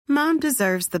Mom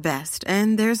deserves the best,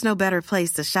 and there's no better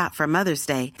place to shop for Mother's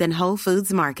Day than Whole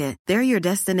Foods Market. They're your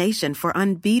destination for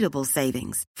unbeatable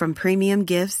savings, from premium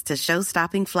gifts to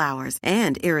show-stopping flowers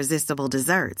and irresistible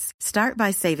desserts. Start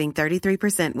by saving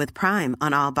 33% with Prime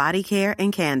on all body care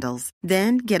and candles.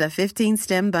 Then get a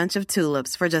 15-stem bunch of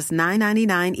tulips for just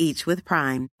 $9.99 each with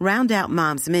Prime. Round out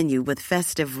Mom's menu with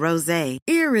festive rosé,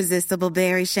 irresistible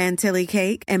berry chantilly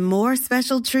cake, and more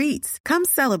special treats. Come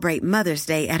celebrate Mother's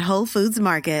Day at Whole Foods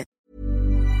Market.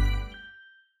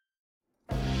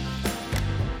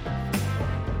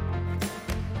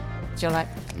 You're like,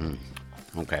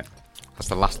 Okay, that's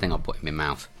the last thing I'll put in my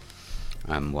mouth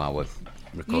while we're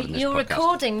recording this you're podcast.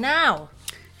 recording now.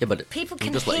 Yeah, but People I'm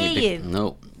can just letting hear you.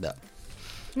 No, No,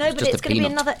 but just it's a going to be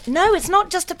peanut. another. No, it's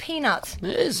not just a peanut. it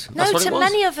is. No, That's what to it was.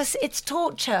 many of us, it's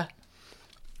torture.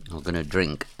 I'm going to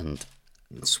drink and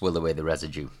swill away the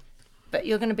residue. But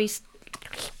you're going to be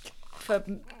for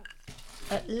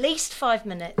at least 5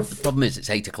 minutes. Problem is, it's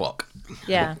 8 o'clock.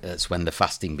 Yeah. That's when the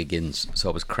fasting begins. So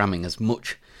I was cramming as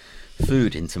much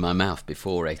food into my mouth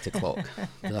before 8 o'clock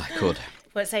that I could.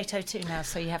 Well, it's 8:02 now,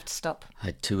 so you have to stop. I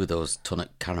had 2 of those Tunnock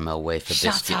caramel wafer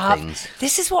Shut biscuit up. things.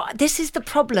 This is the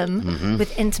problem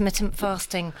with intermittent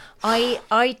fasting.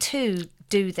 I too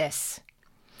do this.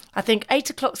 I think 8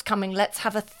 o'clock's coming. Let's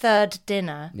have a third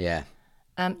dinner. Yeah.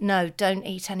 No, don't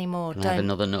eat any more. Can I have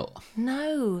another nut?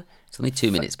 No. It's only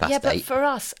 2 minutes past Yeah, but 8. for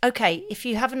us, okay, if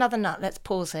you have another nut, let's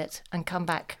pause it and come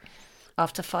back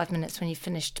after 5 minutes when you've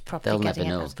finished properly They'll never getting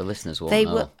know. it. The listeners won't They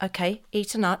know. will. Okay,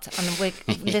 eat a nut and we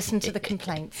listen to the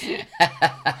complaints.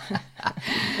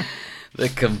 The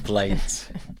complaints.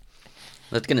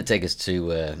 That's going to take us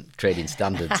to trading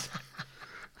standards.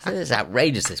 It's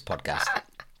outrageous, this podcast.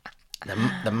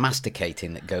 The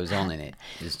masticating that goes on in it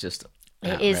is just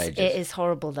outrageous. It is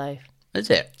horrible though. Is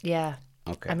it? Yeah.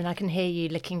 Okay. I mean, I can hear you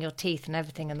licking your teeth and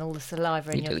everything, and all the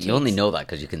saliva in your teeth. You only know that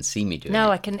because you can see me doing it.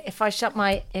 No, I can. If I shut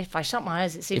my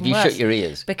eyes, it's even If you worse. shut your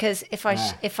ears. Because if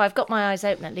I've got my eyes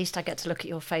open, at least I get to look at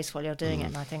your face while you're doing it,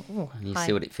 and I think, oh, You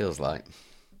see what it feels like,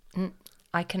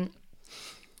 I can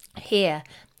hear.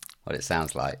 what it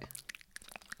sounds like.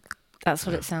 That's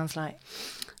what it sounds like.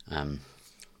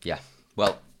 Yeah.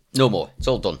 Well, no more. It's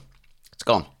all done. It's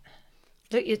gone.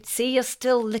 Look, you're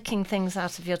still licking things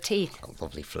out of your teeth. Got a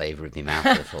lovely flavour in my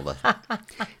mouth with all the...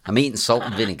 I'm eating salt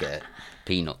and vinegar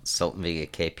peanuts, salt and vinegar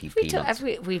KP peanuts.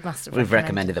 We must have We've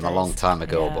recommended them a long time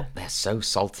ago, Yeah. but they're so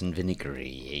salt and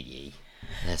vinegary.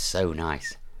 They're so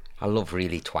nice. I love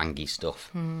really twangy stuff.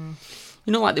 You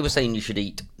know, like they were saying you should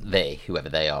eat, whoever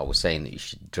they are, were saying that you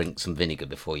should drink some vinegar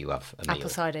before you have a meal. Apple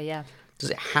cider, yeah. Does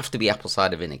it have to be apple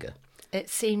cider vinegar? It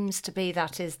seems to be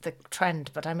that is the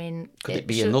trend, but I mean... Could it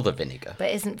be another vinegar?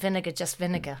 But isn't vinegar just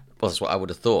vinegar? Well, that's what I would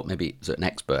have thought. Maybe an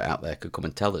expert out there could come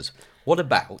and tell us. What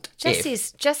about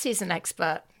Jesse's an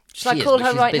expert. She Shall I is, call but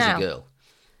her she's right a busy now? girl.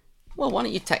 Well, why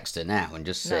don't you text her now and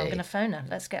just No, I'm say... going to phone her.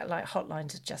 Let's get a hotline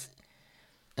to just...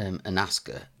 and ask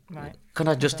her, Right. can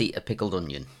I just eat a pickled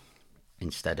onion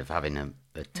instead of having a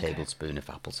tablespoon of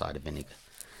apple cider vinegar?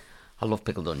 I love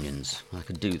pickled onions. I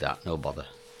could do that, no bother.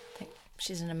 I think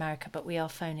she's in America, but we are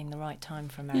phoning the right time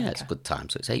for America. Yeah, it's a good time.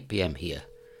 So it's 8 p.m. here.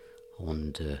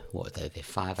 And what are they? They're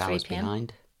 5 hours 3 p.m.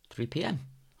 behind. 3 p.m.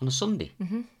 on a Sunday.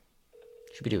 Mm-hmm.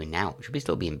 Should be doing now. Should be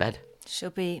still be in bed. She'll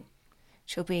be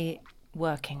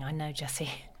working, I know, Jessie.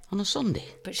 On a Sunday.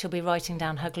 But she'll be writing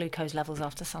down her glucose levels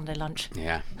after Sunday lunch.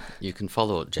 Yeah. You can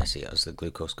follow Jessie as the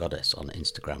Glucose Goddess on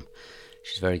Instagram.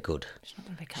 She's very good. She's not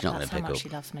going to pick She's up. not That's gonna how pick much up. she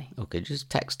loves me. Okay, just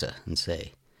text her and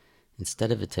say,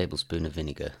 instead of a tablespoon of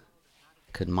vinegar,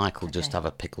 could Michael just have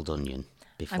a pickled onion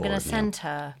before I'm going a to meal? send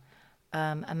her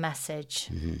a message.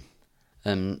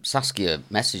 Saskia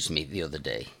messaged me the other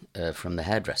day from the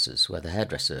hairdressers, where the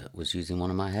hairdresser was using one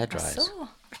of my hair I dryers. saw.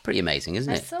 It's pretty amazing,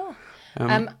 isn't I it? saw.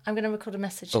 I'm going to record a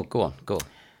message. Oh, go on.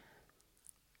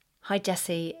 Hi,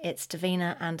 Jessie. It's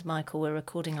Davina and Michael. We're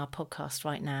recording our podcast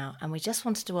right now, and we just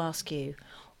wanted to ask you,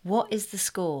 what is the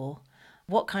score?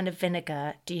 What kind of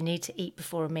vinegar do you need to eat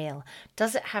before a meal?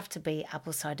 Does it have to be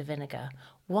apple cider vinegar?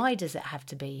 Why does it have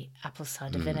to be apple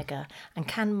cider vinegar? And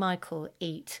can Michael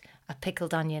eat a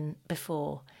pickled onion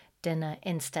before dinner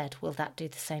instead? Will that do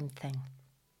the same thing?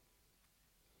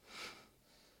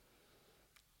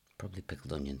 Probably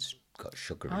pickled onions got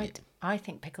sugar in it. I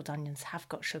think pickled onions have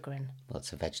got sugar in. Well,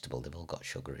 it's a vegetable. They've all got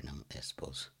sugar in them, I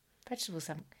suppose. Vegetables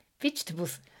haven't.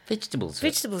 Vegetables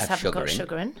Vegetables haven't got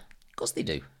sugar in. Of course they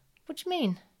do. What do you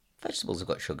mean? Vegetables have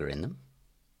got sugar in them.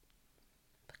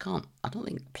 They can't. I don't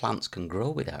think plants can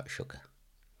grow without sugar.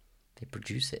 They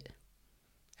produce it.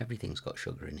 Everything's got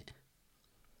sugar in it.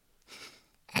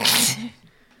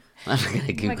 I'm going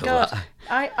to Google Oh my God.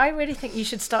 that. I really think you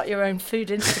should start your own food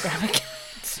Instagram account.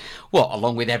 What,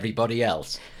 along with everybody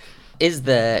else? Is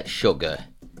there sugar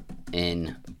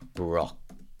in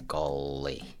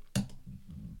broccoli?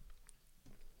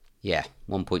 Yeah,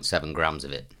 1.7 grams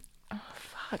of it.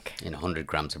 Fuck. In 100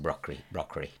 grams of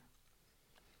broccoli.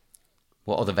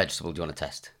 What other vegetable do you want to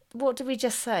test? What did we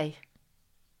just say?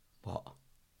 What?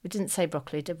 We didn't say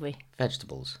broccoli, did we?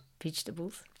 Vegetables.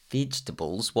 Vegetables.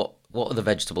 Vegetables? What other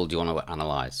vegetable do you want to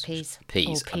analyse? Peas.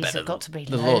 Peas. Oh, peas have got to be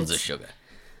the loads. loads of sugar.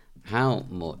 How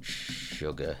much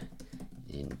sugar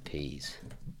in peas?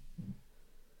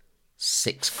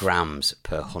 6 grams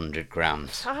per 100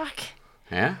 grams. Fuck.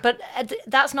 Yeah? But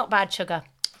that's not bad sugar.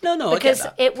 No, Because I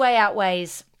get that. it way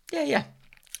outweighs Yeah.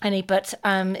 any, but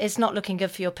it's not looking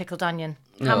good for your pickled onion.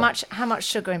 No. How much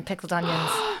sugar in pickled onions?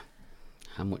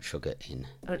 How much sugar in?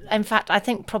 In fact, I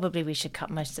think probably we should cut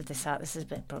most of this out. This is a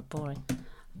bit boring.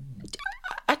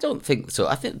 I don't think so.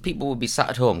 I think people would be sat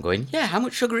at home going, yeah, how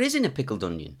much sugar is in a pickled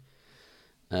onion?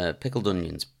 Pickled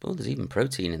onions. Oh, there's even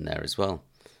protein in there as well.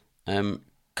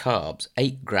 Carbs,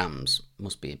 8 grams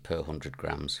must be per 100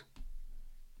 grams.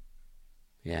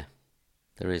 Yeah,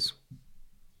 there is.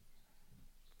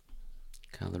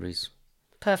 Calories.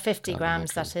 Per 50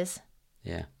 grams, that Carbohydrates. is.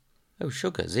 Yeah. Oh,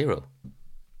 sugar, 0.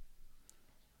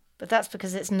 But that's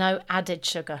because it's no added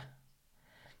sugar.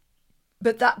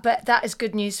 But that is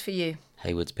good news for you.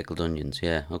 Hayward's pickled onions,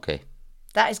 yeah, okay.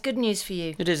 That is good news for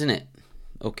you. It is, isn't it?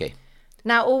 Okay.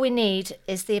 Now, all we need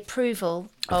is the approval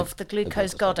of the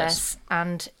glucose glucose goddess,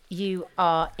 and you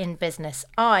are in business.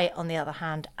 I, on the other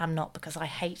hand, am not, because I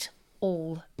hate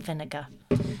all vinegar.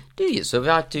 Do you? So if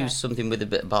I do something with a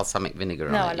bit of balsamic vinegar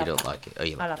on No, I it, you love don't that. like it? Oh,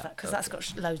 you I like love that because that's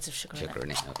got loads of sugar, sugar in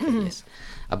in it. it. Okay, yes.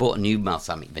 I bought a new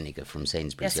balsamic vinegar from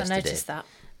Sainsbury's Yes, I yesterday. noticed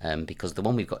that. Because the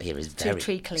one we've got here is too very,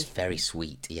 treacly. it's very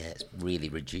sweet. Yeah, it's really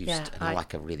reduced, Yeah, and I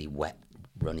like a really wet,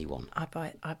 runny one. I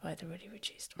buy the really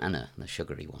reduced one. I know, the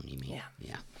sugary one. You mean?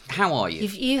 Yeah. How are you?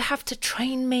 You have to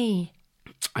train me.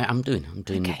 I'm doing my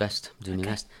Okay. best. I'm doing my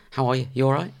best. How are you? You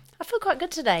all right? I feel quite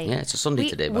good today. Yeah, it's a Sunday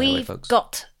today, by the way, We've folks.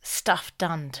 got stuff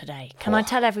done today. Can I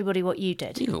tell everybody what you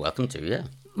did? You're welcome to. Yeah.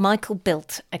 Michael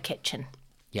built a kitchen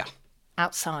Yeah.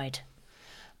 outside.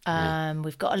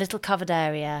 We've got a little covered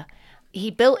area. He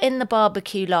built in the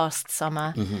barbecue last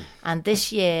summer, and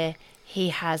this year he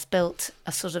has built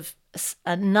a sort of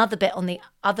another bit on the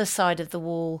other side of the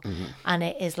wall, and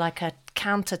it is like a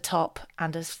countertop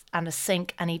and a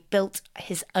sink, and he built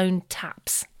his own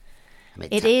taps. I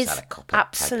made It taps is out of copper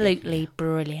absolutely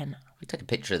brilliant. We take a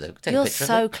picture of it. You're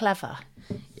so clever.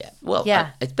 Yeah. Well,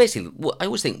 Yeah. it's basically, I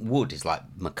always think wood is like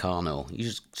Meccano. You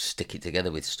just stick it together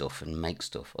with stuff and make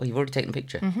stuff. Oh, you've already taken a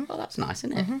picture? Oh, that's nice,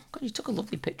 isn't it? God, you took a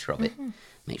lovely picture of it.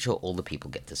 Make sure all the people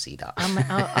get to see that.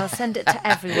 I'll send it to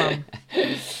everyone.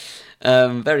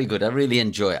 Very good. I really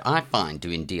enjoy it. I find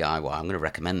doing DIY, I'm going to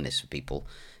recommend this for people,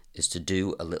 is to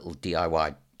do a little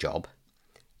DIY job.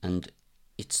 And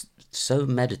it's so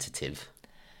meditative.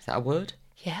 Is that a word?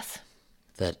 Yes.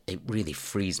 That it really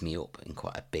frees me up in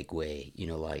quite a big way. You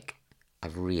know, like,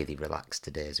 I've really relaxed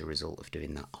today as a result of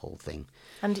doing that whole thing.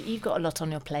 And you've got a lot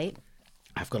on your plate.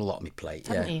 I've got a lot on my plate,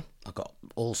 Haven't yeah. you? I've got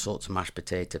all sorts of mashed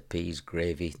potato, peas,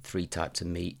 gravy, 3 types of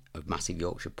meat, a massive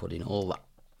Yorkshire pudding, all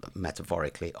that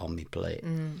metaphorically on my plate.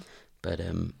 But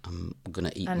I'm going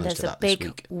to eat And most there's of a that this big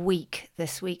week. week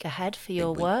this week ahead for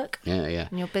your work Yeah.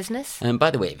 and your business. And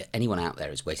by the way, if anyone out there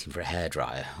is waiting for a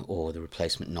hairdryer or the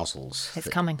replacement nozzles, It's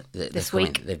coming they're this coming.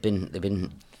 week. They've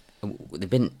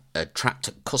been tracked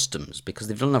at customs because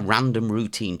they've done a random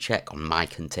routine check on my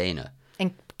container.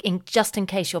 Just in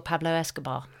case you're Pablo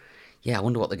Escobar. Yeah, I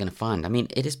wonder what they're going to find. I mean,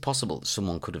 it is possible that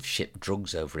someone could have shipped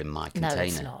drugs over in my container. No,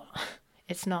 it's not.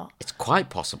 It's not. It's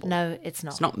quite possible. No, it's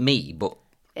not. It's not me, but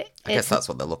I guess that's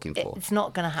what they're looking for. It's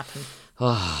not going to happen.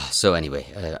 So anyway,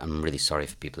 I'm really sorry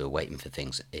for people who are waiting for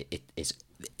things. It is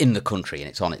in the country and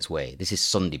it's on its way. This is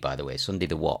Sunday, by the way. Sunday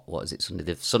the what? What is it? Sunday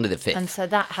the 5th. And so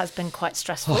that has been quite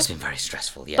stressful. Oh, it's been very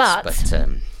stressful, yes.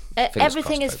 But fingers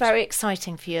everything crossed, is folks. very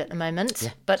exciting for you at the moment.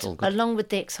 Yeah, but it's all good. along with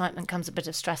the excitement comes a bit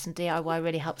of stress, and DIY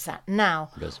really helps that. Now,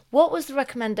 It does. what was the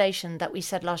recommendation that we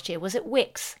said last year? Was it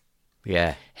Wix?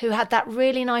 Yeah. Who had that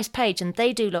really nice page, and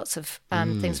they do lots of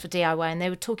things for DIY, and they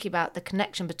were talking about the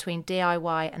connection between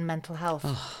DIY and mental health.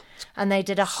 And they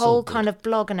did a whole kind of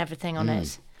blog and everything on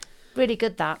it. Really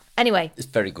good, that. Anyway, It's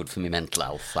very good for my mental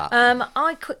health, that.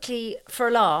 I quickly, for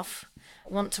a laugh,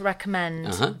 want to recommend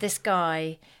this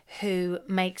guy who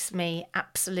makes me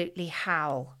absolutely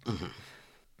howl.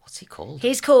 What's he called?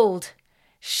 He's called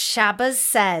Shabbaz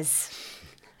Says.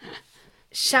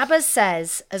 Shabazz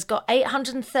Says has got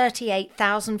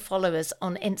 838,000 followers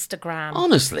on Instagram.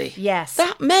 Honestly? Yes.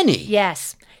 That many?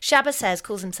 Yes. Shabazz Says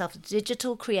calls himself a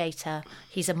digital creator.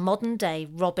 He's a modern-day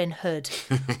Robin Hood.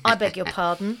 I beg your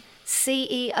pardon.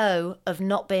 CEO of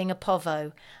Not Being a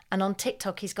Povo. And on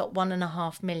TikTok, he's got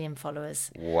 1.5 million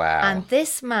followers. Wow. And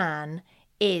this man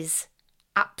is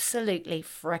absolutely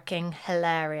freaking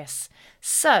hilarious.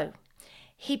 So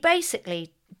he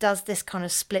basically does this kind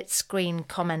of split screen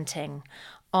commenting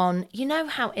on, you know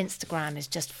how Instagram is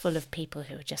just full of people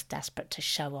who are just desperate to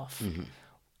show off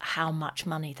how much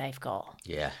money they've got.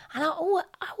 Yeah. And I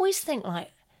always think, like,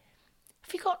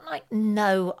 have you got, like,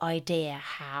 no idea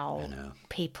how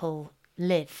people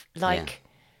live? Like,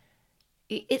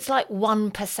 it's like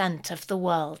 1% of the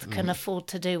world can afford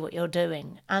to do what you're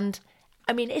doing. And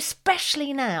I mean,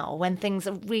 especially now when things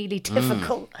are really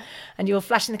difficult and you're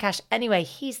flashing the cash. Anyway,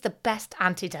 he's the best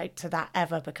antidote to that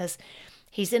ever because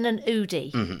he's in an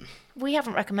Oodie. We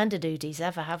haven't recommended Oodies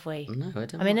ever, have we? No, I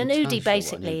don't. I mean, an I'm Oodie sure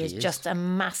basically what an is Oodie just a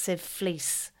massive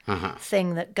fleece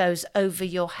thing that goes over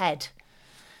your head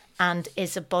and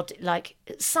is a body, like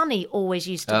Sonny always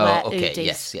used to wear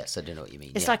Oodies. Yes, I do know what you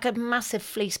mean. It's like a massive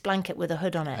fleece blanket with a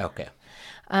hood on it. Okay.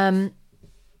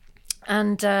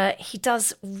 And he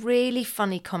does really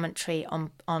funny commentary on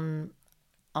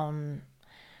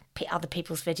other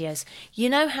people's videos. You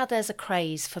know how there's a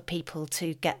craze for people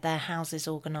to get their houses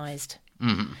organised,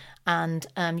 and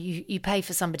you pay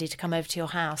for somebody to come over to your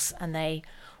house and they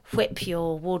whip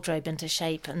your wardrobe into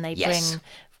shape and they bring,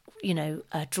 you know,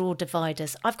 drawer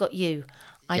dividers. I've got you.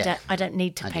 I don't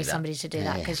need to pay somebody to do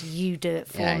that because you do it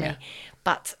for me.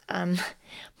 But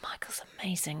Michael's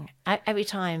amazing. Every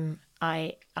time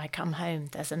I come home,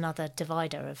 there's another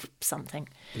divider of something.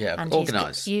 Yeah, and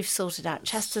organised. You've sorted out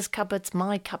Chester's cupboards,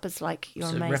 my cupboards, like you're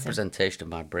amazing. It's a representation of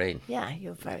my brain. Yeah,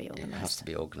 you're very organised. It has to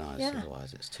be organised,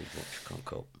 otherwise it's too much. I can't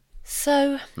cope.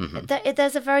 So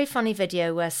there's a very funny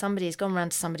video where somebody's gone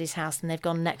round to somebody's house and they've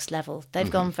gone next level. They've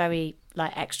gone very,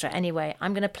 like, extra. Anyway,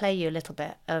 I'm going to play you a little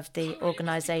bit of the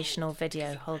organisational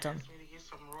video. Hold on.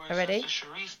 Are you ready?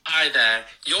 Hi there.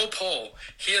 You're poor.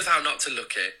 Here's how not to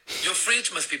look it. Your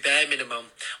fridge must be bare minimum.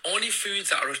 Only foods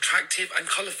that are attractive and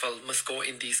colourful must go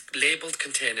in these labelled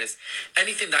containers.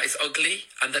 Anything that is ugly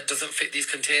and that doesn't fit these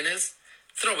containers,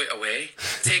 throw it away.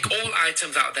 Take all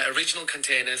items out of their original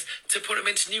containers to put them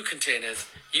into new containers.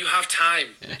 You have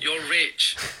time. You're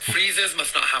rich. Freezers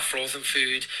must not have frozen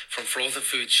food from frozen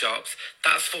food shops.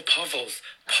 That's for povos.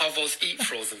 Povos eat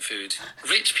frozen food.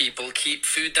 Rich people keep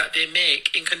food that they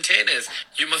make in containers.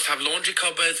 You must have laundry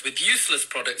cupboards with useless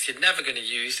products you're never going to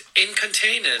use in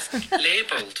containers,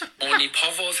 labelled. Only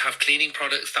povos have cleaning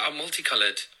products that are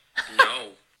multicoloured. No.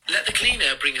 Let the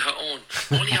cleaner bring her own.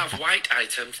 Only have white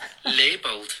items,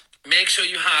 labelled. Make sure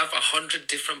you have 100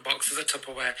 different boxes of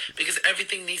Tupperware because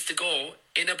everything needs to go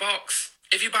in a box.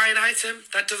 If you buy an item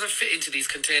that doesn't fit into these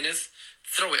containers,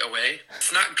 throw it away.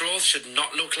 Snack drawers should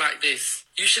not look like this.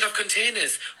 You should have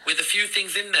containers with a few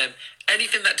things in them.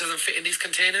 Anything that doesn't fit in these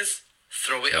containers,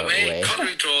 throw it away.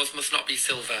 Cutlery drawers must not be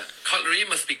silver. Cutlery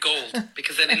must be gold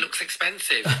because then it looks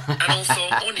expensive. And also,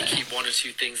 only keep 1 or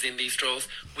 2 things in these drawers.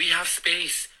 We have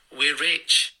space. We're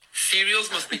rich.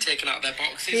 Cereals must be taken out of their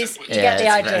boxes. You get the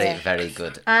idea. Very, very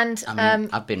good. And I mean,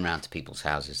 I've been round to people's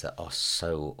houses that are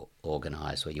so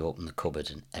organised, where you open the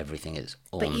cupboard and everything is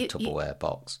on a Tupperware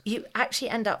box. You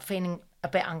actually end up feeling a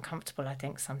bit uncomfortable, I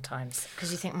think, sometimes,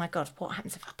 because you think, my God, what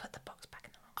happens if I put the box back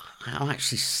in the wrong? I'm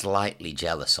actually slightly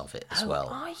jealous of it as well.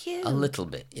 Are you? A little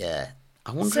bit, yeah.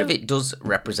 I wonder if it does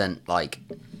represent like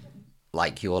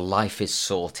your life is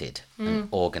sorted and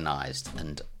organised,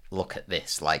 and look at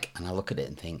this, and I look at it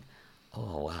and think,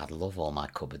 oh wow, I'd love all my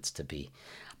cupboards to be.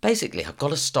 Basically, I've got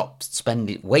to stop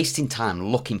wasting time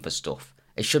looking for stuff.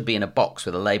 It should be in a box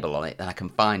with a label on it, then I can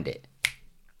find it.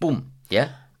 Boom,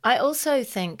 yeah? I also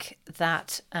think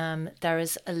that there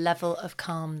is a level of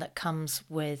calm that comes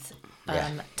with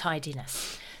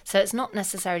tidiness. So it's not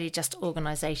necessarily just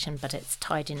organisation, but it's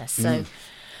tidiness. So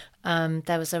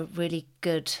there was a really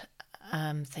good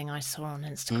thing I saw on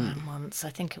Instagram once. I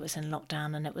think it was in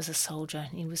lockdown, and it was a soldier.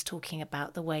 And he was talking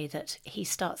about the way that he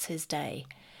starts his day,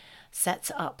 sets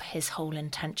up his whole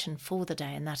intention for the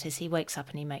day, and that is he wakes up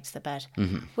and he makes the bed.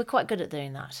 We're quite good at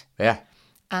doing that. Yeah.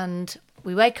 And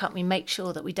we wake up, we make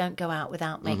sure that we don't go out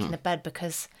without making the bed,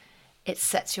 because it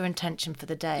sets your intention for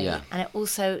the day. Yeah. And it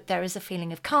also, there is a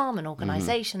feeling of calm and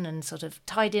organisation and sort of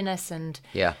tidiness, and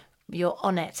you're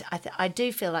on it. I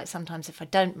do feel like sometimes if I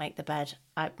don't make the bed,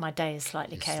 my day is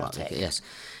slightly chaotic. Yes.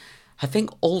 I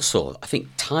think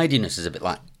tidiness is a bit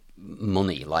like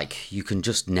money. Like, you can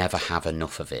just never have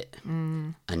enough of it.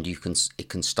 And it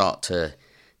can start to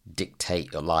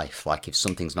dictate your life. Like if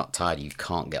something's not tidy, you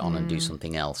can't get on and do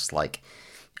something else. Like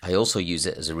I also use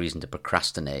it as a reason to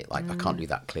procrastinate. Like I can't do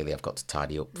that. Clearly, I've got to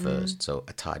tidy up first. So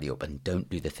I tidy up and don't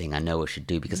do the thing I know I should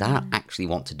do because I don't actually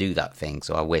want to do that thing.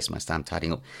 So I waste my time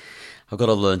tidying up. I've got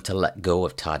to learn to let go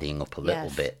of tidying up a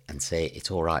little bit and say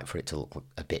it's all right for it to look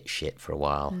a bit shit for a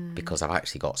while because I've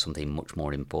actually got something much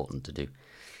more important to do.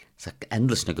 It's an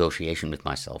endless negotiation with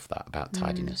myself about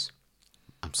tidiness.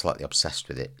 I'm slightly obsessed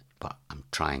with it, but I'm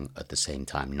trying at the same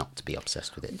time not to be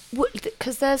obsessed with it.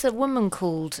 Because there's a woman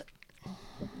called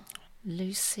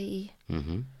Lucy.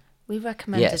 Mm-hmm. We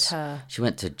recommended her. She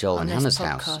went to Joel and Hannah's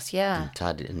house. Yeah, and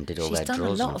tidied and did all their drawers.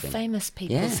 She's done a lot of famous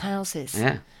people's houses.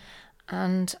 Yeah.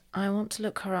 And I want to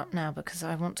look her up now because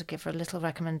I want to give her a little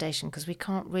recommendation because we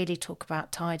can't really talk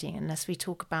about tidying unless we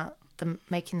talk about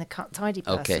making the cut tidy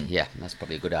person. Okay, yeah, that's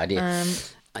probably a good idea.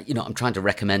 I'm trying to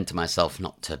recommend to myself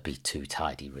not to be too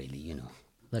tidy, really,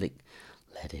 Let it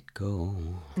go.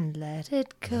 Let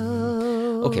it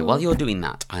go. Okay, while you're doing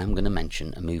that, I am going to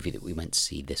mention a movie that we went to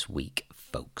see this week,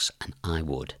 folks, and I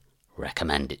would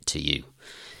recommend it to you.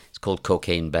 It's called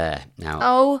Cocaine Bear.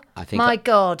 Now, I think my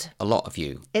God. A lot of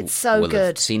you will good.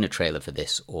 Have seen a trailer for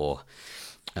this or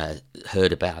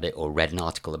heard about it or read an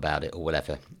article about it or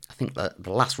whatever. I think the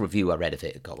last review I read of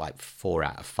it got like 4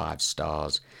 out of 5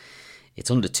 stars. It's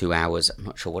under 2 hours. I'm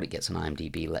not sure what it gets on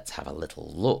IMDb. Let's have a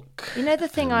little look. You know the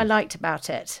thing I liked about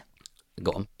it?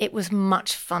 Go on. It was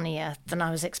much funnier than I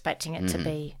was expecting it to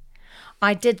be.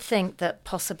 I did think that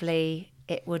possibly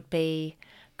it would be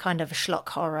kind of a schlock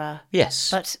horror.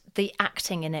 Yes. But the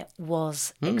acting in it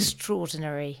was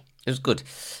extraordinary. It was good.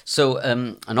 So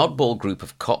an oddball group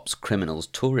of cops, criminals,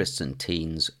 tourists and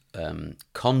teens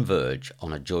converge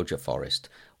on a Georgia forest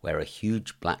where a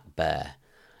huge black bear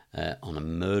on a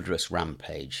murderous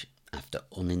rampage after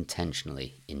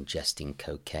unintentionally ingesting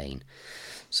cocaine.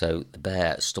 So the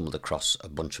bear stumbled across a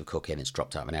bunch of cocaine. It's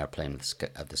dropped out of an airplane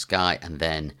of the sky, and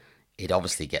then it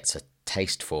obviously gets a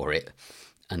taste for it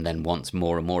and then wants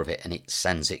more and more of it, and it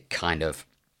sends it kind of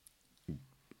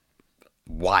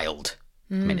wild.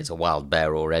 I mean, it's a wild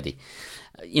bear already.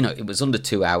 It was under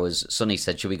 2 hours. Sonny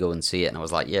said, should we go and see it? And I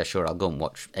was like, yeah, sure, I'll go and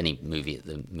watch any movie at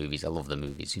the movies. I love the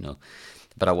movies,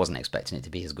 But I wasn't expecting it to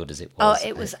be as good as it was. Oh,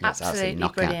 it was absolutely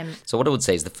brilliant. So what I would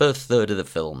say is the first third of the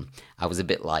film, I was a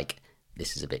bit like,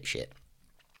 this is a bit shit.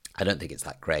 I don't think it's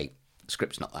that great. The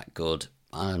script's not that good.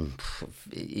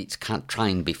 It's can't try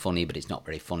and be funny, but it's not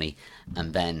very funny.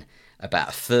 And then about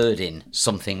a third in,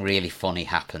 something really funny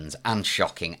happens and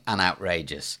shocking and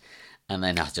outrageous. And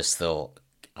then I just thought,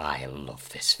 I love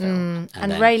this film.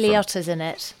 And Ray Liotta's in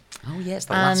it. Oh, yes,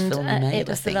 the last film they made, it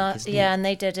was and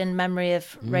they did In Memory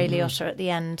of Ray Liotta at the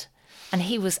end. And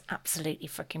he was absolutely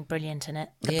freaking brilliant in it.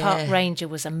 The park ranger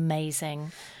was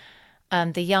amazing.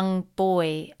 The young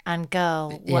boy and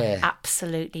girl were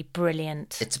absolutely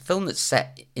brilliant. It's a film that's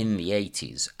set in the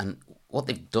 80s, and what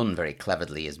they've done very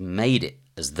cleverly is made it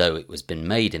as though it was been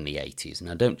made in the 80s. And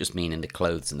I don't just mean in the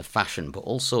clothes and the fashion, but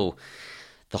also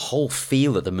the whole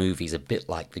feel of the movie is a bit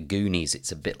like The Goonies.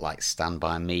 It's a bit like Stand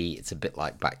By Me. It's a bit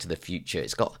like Back to the Future.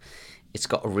 It's got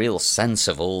a real sense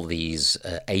of all these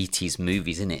 80s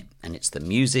movies in it. And it's the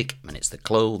music, and it's the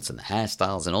clothes and the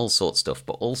hairstyles and all sorts of stuff,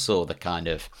 but also the kind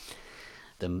of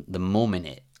the mum in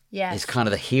it. Yes. Is kind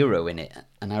of the hero in it.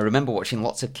 And I remember watching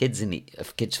lots of kids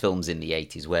films in the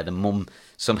 80s where the mum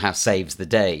somehow saves the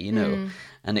day,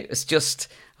 And it was just,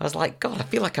 I was like, God, I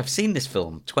feel like I've seen this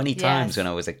film 20 times when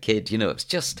I was a kid. It's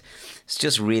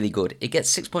just really good. It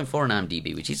gets 6.4 on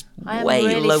IMDb, which is way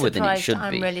really lower than it should be.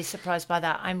 I'm really surprised by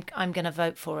that. I'm going to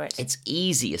vote for it. It's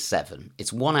easy a 7.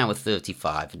 It's 1 hour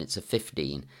 35 and it's a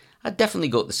 15. I'd definitely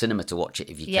go to the cinema to watch it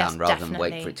if you can, rather than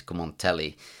wait for it to come on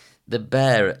telly. The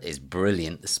bear is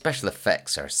brilliant. The special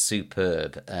effects are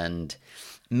superb. And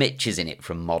Mitch is in it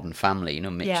from Modern Family.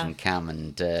 Mitch and Cam.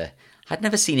 And I'd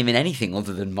never seen him in anything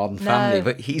other than Modern Family,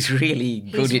 but he's really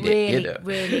good in it.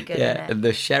 Really good in it. And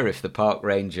the sheriff, the park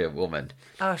ranger woman,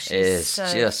 she's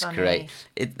so just funny. great.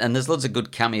 And there's loads of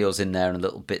good cameos in there and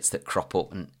little bits that crop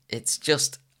up. And it's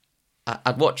just...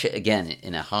 I'd watch it again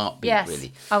in a heartbeat,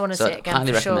 really. I want to see it again,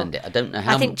 highly recommend it. I don't know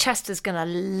how... I think Chester's going to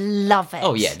love it.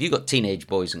 Oh, yeah. If you've got teenage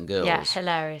boys and girls... Yeah,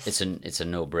 hilarious. It's a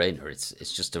no-brainer.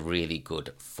 It's just a really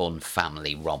good, fun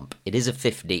family romp. It is a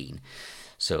 15,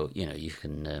 so, you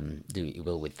can do what you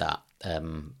will with that.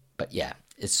 But, yeah,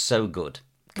 it's so good.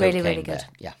 Really, really good.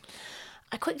 Yeah.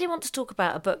 I quickly want to talk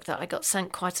about a book that I got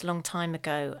sent quite a long time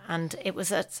ago, and it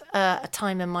was at a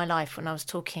time in my life when I was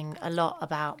talking a lot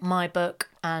about my book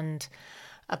and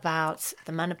about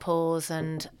the menopause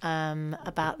and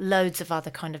about loads of other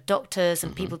kind of doctors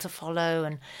and people to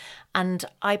follow. And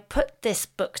I put this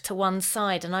book to one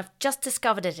side, and I've just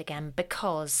discovered it again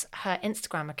because her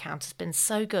Instagram account has been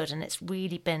so good, and it's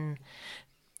really been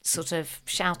sort of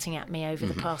shouting at me over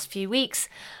the past few weeks.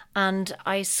 And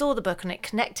I saw the book and it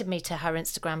connected me to her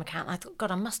Instagram account. I thought,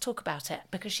 God, I must talk about it,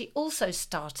 because she also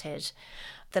started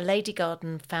the Lady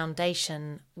Garden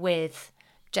Foundation with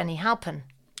Jenny Halpin.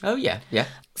 Oh, yeah.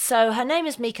 So her name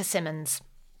is Mika Simmons,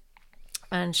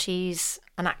 and she's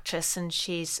an actress and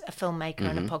she's a filmmaker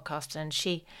and a podcaster, and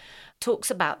she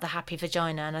talks about the happy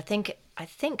vagina. And I think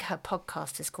her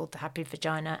podcast is called The Happy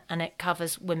Vagina, and it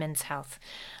covers women's health.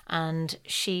 And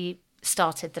she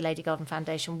started the Lady Garden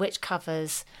Foundation, which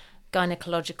covers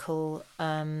gynecological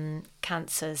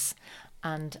cancers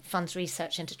and funds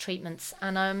research into treatments.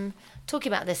 And I'm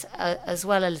talking about this as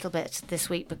well a little bit this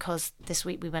week, because this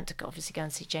week we went to obviously go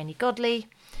and see Janie Godley,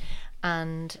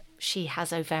 and she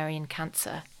has ovarian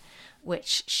cancer,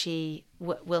 which she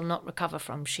will not recover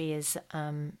from. She is,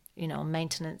 on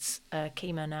maintenance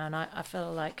chemo now, and I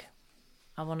feel like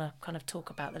I want to kind of talk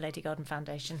about the Lady Garden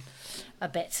Foundation a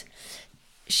bit.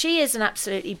 She is an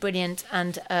absolutely brilliant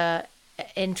and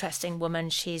interesting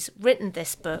woman. She's written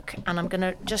this book, and I'm going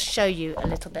to just show you a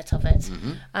little bit of it.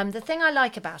 The thing I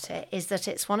like about it is that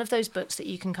it's one of those books that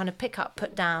you can kind of pick up,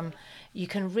 put down. You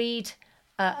can read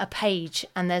a page,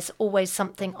 and there's always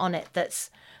something on it that's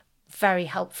very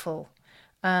helpful.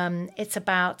 It's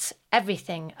about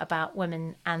everything about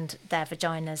women and their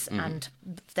vaginas and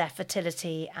their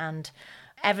fertility, and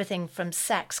everything from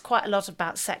sex, quite a lot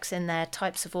about sex in there,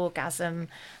 types of orgasm,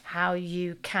 how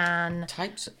you can...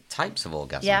 Types of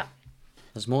orgasm? Yeah.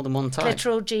 There's more than one type.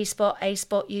 Clitoral, G-spot,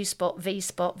 A-spot, U-spot,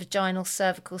 V-spot, vaginal,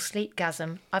 cervical,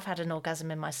 sleepgasm. I've had an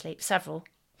orgasm in my sleep, several.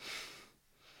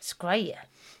 It's great.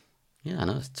 Yeah, I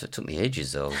know. It took me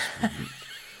ages, though.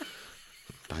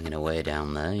 Banging away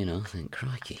down there, I think,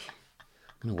 crikey,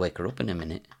 I'm going to wake her up in a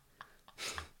minute.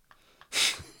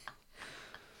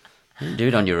 You don't do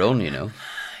it on your own, Oh,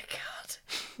 God.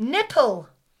 Nipple.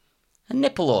 A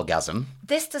nipple orgasm?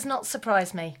 This does not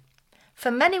surprise me. For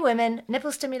many women,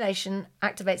 nipple stimulation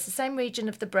activates the same region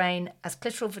of the brain as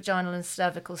clitoral, vaginal and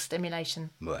cervical stimulation.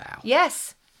 Wow.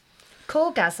 Yes.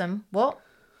 Corgasm. What?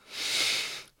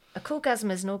 A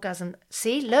corgasm is an orgasm.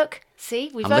 See, look.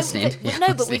 See, we've I'm opened listening. it.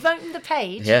 No, but we've opened the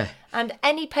page. Yeah. And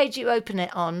any page you open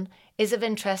it on is of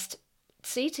interest,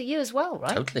 to you as well,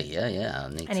 right? Totally, yeah.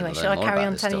 Anyway, shall I carry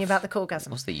on telling you about the corgasm?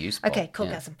 What's the use? Okay,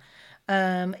 corgasm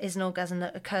is an orgasm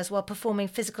that occurs while performing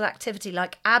physical activity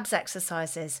like abs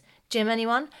exercises. Gym,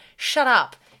 anyone? Shut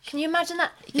up. Can you imagine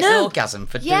that? You get an orgasm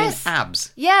for doing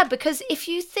abs? Yeah, because if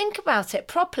you think about it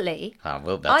properly... I'll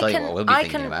tell you what we'll be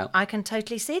thinking about. I can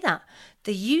totally see that.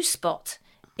 The U-spot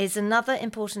is another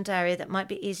important area that might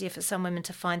be easier for some women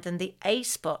to find than the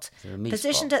A-spot.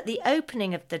 Positioned at the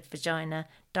opening of the vagina,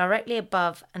 directly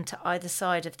above and to either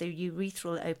side of the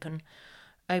urethral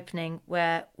opening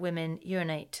where women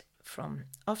urinate from.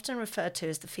 Often referred to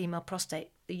as the female prostate,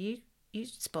 the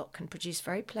U-spot can produce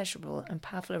very pleasurable and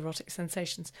powerful erotic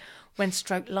sensations when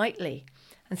stroked lightly.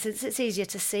 And since it's easier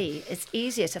to see, it's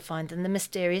easier to find than the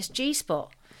mysterious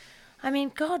G-spot. I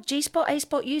mean, God, G-spot,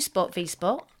 A-spot, U-spot,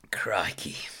 V-spot.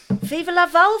 Crikey. Viva la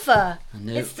vulva.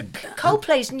 It's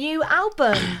Coldplay's new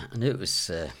album. I knew it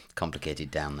was complicated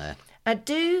down there.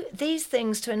 Do these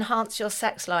things to enhance your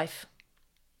sex life.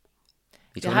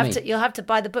 You'll have to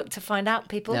buy the book to find out,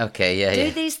 people. Okay, yeah.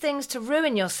 Do these things to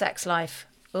ruin your sex life.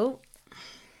 Oh,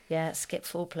 yeah, skip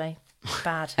foreplay.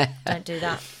 Bad. Don't do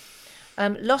that.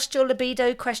 Lost your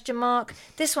libido, ?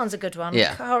 This one's a good one.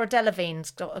 Yeah. Cara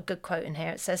Delevingne's got a good quote in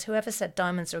here. It says, whoever said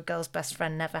diamonds are a girl's best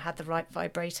friend never had the right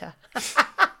vibrator.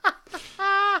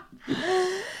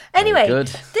 Anyway,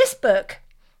 this book,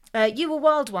 You Were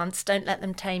Wild Once, Don't Let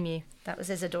Them Tame You. That was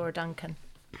Isadora Duncan.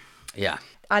 Yeah.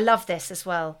 I love this as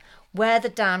well. Wear the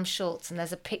damn shorts, and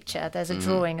there's a picture, there's a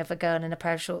drawing of a girl in a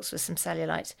pair of shorts with some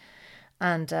cellulite.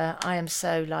 And I am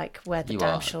so like, wear the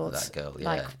damn shorts. That girl, yeah.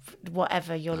 Like,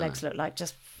 whatever your legs look like,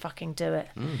 just fucking do it.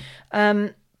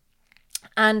 And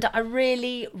I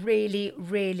really, really,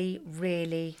 really,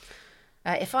 really...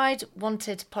 if I'd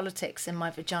wanted politics in my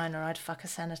vagina, I'd fuck a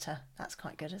senator. That's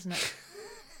quite good, isn't it?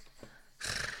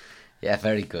 Yeah,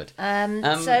 very good.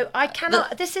 So I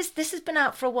cannot... This has been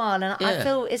out for a while, and I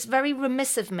feel it's very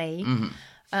remiss of me,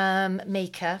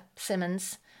 Mika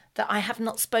Simmons, that I have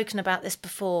not spoken about this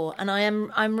before, and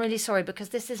I'm really sorry, because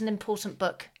this is an important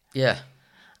book. Yeah.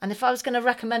 And if I was going to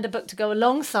recommend a book to go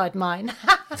alongside mine,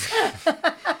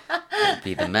 it'd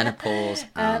be the menopause,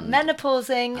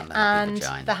 menopausing and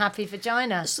the happy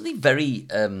vagina. There's something very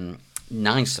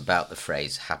nice about the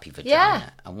phrase "happy vagina." Yeah.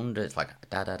 I wonder, it's like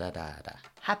da da da da da.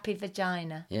 Happy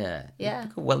vagina. Yeah, Yeah.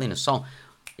 It'd go well in a song.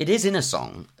 It is in a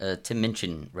song. Tim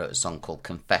Minchin wrote a song called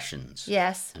 "Confessions."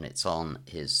 Yes. and it's on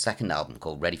his second album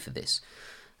called "Ready for This."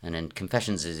 And then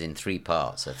Confessions is in 3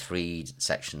 parts, so 3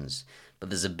 sections. But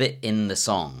there's a bit in the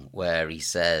song where he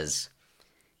says,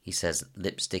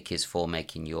 lipstick is for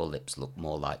making your lips look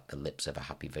more like the lips of a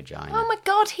happy vagina. Oh my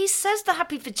God, he says the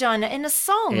happy vagina in a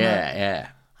song. Yeah.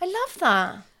 I love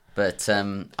that. But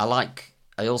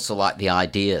I also like the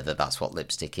idea that that's what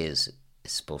lipstick is.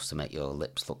 It's supposed to make your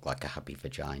lips look like a happy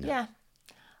vagina. Yeah.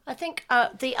 I think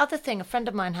the other thing, a friend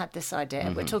of mine had this idea.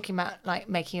 Mm-hmm. We're talking about like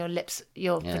making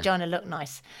your vagina look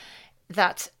nice.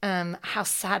 That how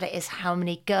sad it is how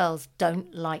many girls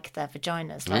don't like their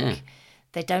vaginas. Like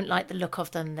they don't like the look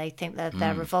of them. They think they're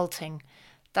Mm. revolting.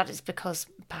 That is because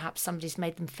perhaps somebody's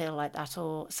made them feel like that,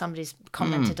 or somebody's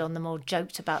commented on them or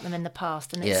joked about them in the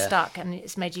past, and it's Yeah. stuck and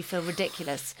it's made you feel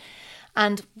ridiculous.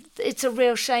 And it's a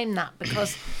real shame that,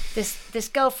 because this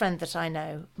girlfriend that I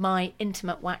know, my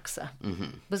intimate waxer,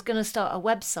 was going to start a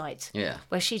website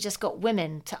where she just got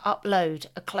women to upload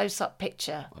a close-up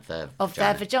picture of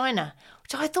their vagina,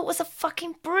 which I thought was a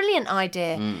fucking brilliant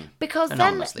idea. Because then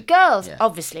Anonymously. girls, Yeah.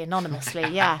 obviously anonymously,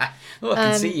 yeah. Oh, I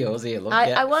can see yours here. Look,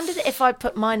 I wondered if I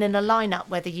put mine in a lineup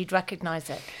whether you'd recognise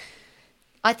it.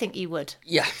 I think you would.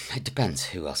 Yeah, it depends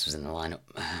who else was in the lineup.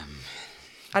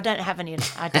 I don't have any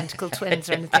identical twins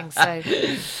or anything, so.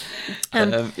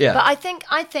 Yeah. But I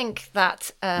think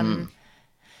that.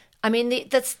 I mean,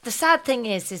 the sad thing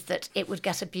is that it would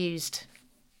get abused.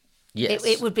 Yes.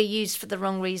 It would be used for the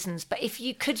wrong reasons. But if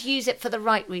you could use it for the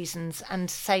right reasons and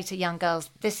say to young girls,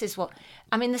 "This is what,"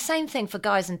 I mean, the same thing for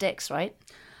guys and dicks, right?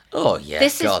 Oh yeah,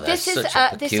 This God, is that's such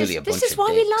a peculiar this bunch is of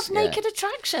why we dicks, love Naked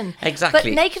Attraction. Exactly.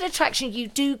 But Naked Attraction, you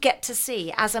do get to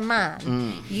see as a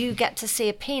man, you get to see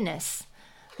a penis,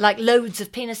 like loads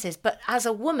of penises. But as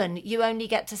a woman, you only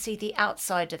get to see the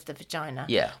outside of the vagina.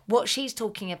 Yeah. What she's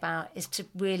talking about is to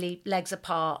really legs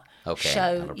apart, Okay, have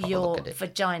show a proper your look at it.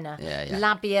 vagina, Yeah.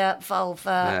 labia,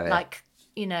 vulva, Yeah. like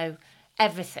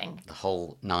everything. The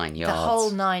whole 9 yards. The whole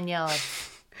 9 yards.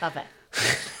 Love it.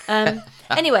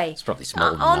 Anyway, It's probably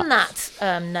smaller than on that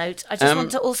note, I just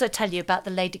want to also tell you about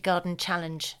the Lady Garden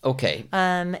Challenge. Okay.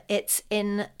 It's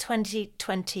in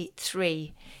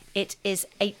 2023. It is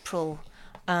April.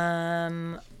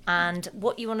 And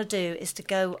what you want to do is to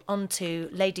go onto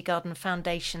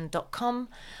ladygardenfoundation.com,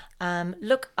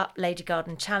 look up Lady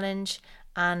Garden Challenge,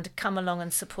 and come along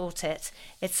and support it.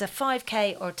 It's a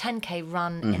 5k or a 10k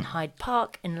run in Hyde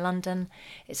Park in London.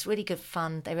 It's really good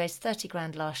fun. They raised 30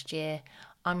 grand last year.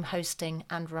 I'm hosting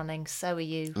and running, so are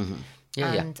you.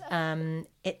 And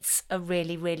it's a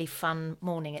really, really fun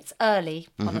morning. It's early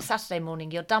on a Saturday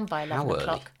morning. You're done by 11 How early?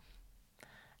 o'clock.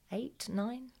 8,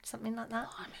 9, something like that.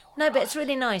 No, but it's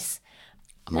really nice.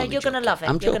 I'm No, only you're going to joking. love it.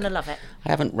 I'm You're going to joking. love it. I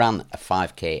haven't ran a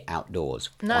 5k outdoors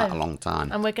for No. quite a long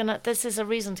time. And this is a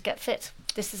reason to get fit.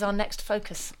 This is our next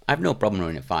focus. I have no problem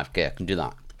running a 5k. I can do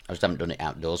that. I just haven't done it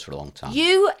outdoors for a long time.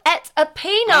 You ate a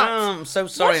peanut. Oh, I'm so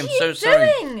sorry. What I'm are so you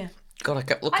sorry. doing? God, I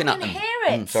kept looking I at can them.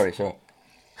 hear it. Sorry.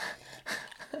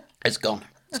 It's gone.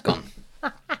 It's gone.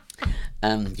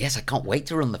 Yes, I can't wait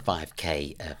to run the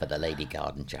 5k for the Lady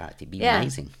Garden charity. It'd be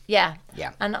amazing. Yeah.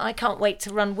 Yeah. And I can't wait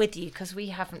to run with you because we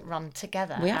haven't run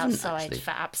together We haven't, outside actually.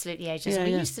 for absolutely ages. Yeah,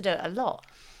 We yeah. used to do it a lot.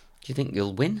 Do you think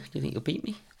you'll win? Do you think you'll beat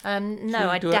me? No,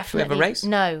 I do we have a definitely race?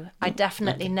 No, I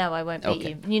definitely know I won't beat Okay.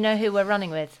 you. You know who we're running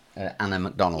with? Anna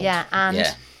McDonald. Yeah,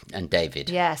 and David.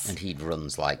 Yes. And he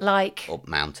runs like up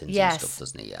mountains yes. and stuff,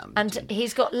 doesn't he? Yeah. And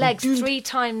he's got legs 3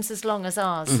 times as long as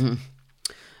ours. Mm-hmm.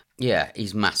 Yeah,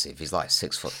 he's massive. He's like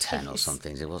 6'10" or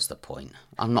something. So what's the point?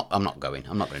 I'm not going.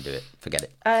 I'm not going to do it. Forget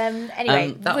it.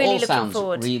 Anyway, that really all looking sounds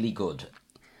forward. really good.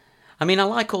 I mean, I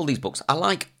like all these books. I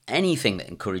like anything that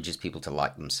encourages people to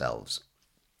like themselves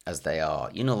as they are.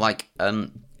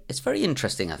 It's very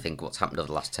interesting, I think, what's happened over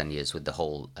the last 10 years with the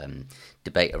whole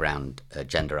debate around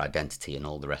gender identity and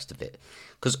all the rest of it.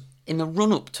 Because in the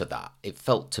run-up to that, it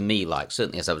felt to me like,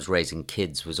 certainly as I was raising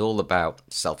kids, was all about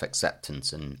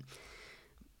self-acceptance and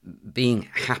being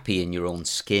happy in your own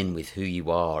skin with who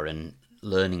you are and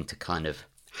learning to kind of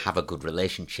have a good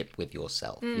relationship with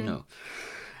yourself,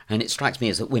 And it strikes me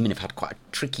as that women have had quite a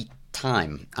tricky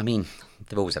time. I mean,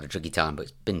 they've always had a tricky time, but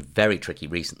it's been very tricky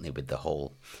recently with the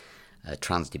whole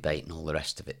trans debate and all the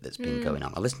rest of it that's been going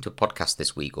on. I listened to a podcast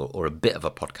this week, or a bit of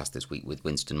a podcast this week with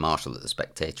Winston Marshall at The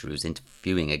Spectator, who was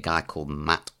interviewing a guy called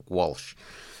Matt Walsh.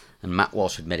 And Matt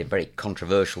Walsh had made a very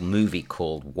controversial movie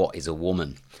called What is a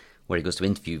Woman?, where he goes to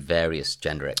interview various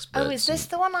gender experts. Oh, is this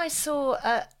the one I saw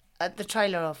the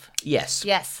trailer of? Yes.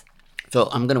 Yes. So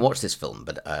I'm going to watch this film,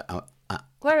 but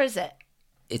Where is it?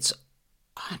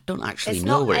 I don't actually It's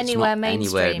know not where anywhere it's not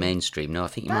anywhere mainstream. mainstream. No, I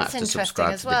think you might That's have to interesting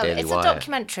subscribe as to well. the Daily It's Wire. a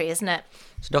documentary, isn't it?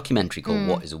 It's a documentary called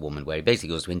What is a Woman, where he basically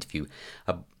goes to interview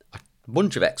a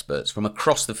bunch of experts from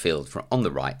across the field, from on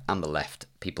the right and the left,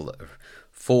 people that are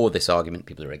for this argument,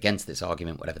 people that are against this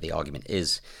argument, whatever the argument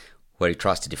is, where he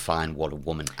tries to define what a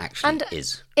woman actually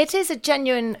is. It is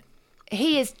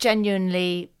he is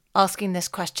genuinely asking this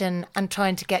question and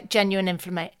trying to get genuine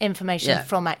information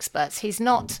from experts. He's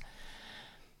not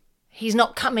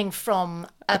coming from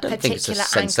a don't think it's a particular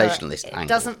sensationalist angle. angle. It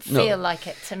doesn't feel like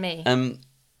it to me.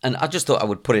 And I just thought I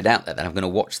would put it out there that I'm going to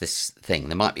watch this thing.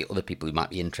 There might be other people who might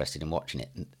be interested in watching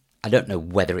it. I don't know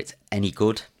whether it's any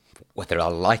good, whether I'll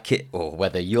like it or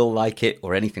whether you'll like it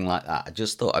or anything like that. I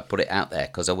just thought I'd put it out there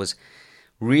because I was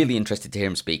really interested to hear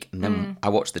him speak. And then I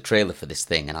watched the trailer for this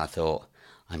thing and I thought,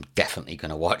 I'm definitely going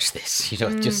to watch this.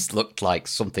 It just looked like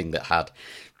something that had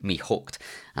me hooked.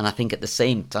 And I think at the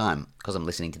same time, because I'm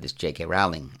listening to this J.K.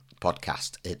 Rowling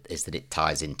podcast, it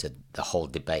ties into the whole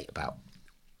debate about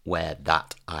where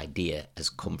that idea has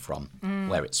come from,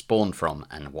 where it spawned from,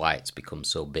 and why it's become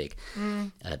so big.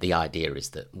 The idea is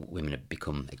that women have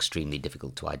become extremely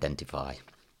difficult to identify.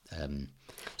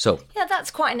 Yeah, that's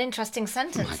quite an interesting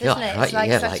sentence, God, isn't it? right, It's like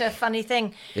yeah, such a funny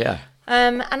thing. Yeah.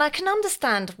 And I can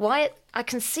understand why I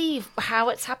can see how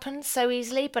it's happened so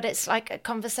easily, but it's like a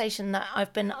conversation that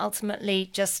I've been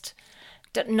ultimately just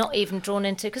not even drawn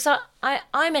into, because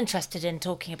I'm interested in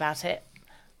talking about it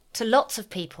to lots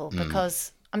of people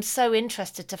because I'm so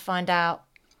interested to find out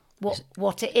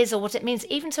what it is or what it means,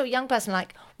 even to a young person.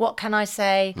 Like, what can I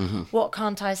say? What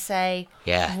can't I say?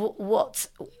 Yeah.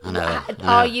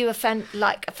 Are you offended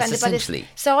by this?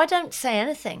 So I don't say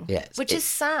anything, which is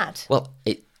sad. Well,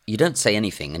 you don't say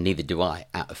anything, and neither do I,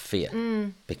 out of fear,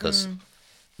 because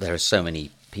there are so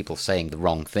many people saying the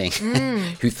wrong thing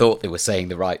who thought they were saying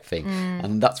the right thing,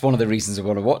 and that's one of the reasons I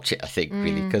want to watch it. I think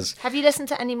really because. Have you listened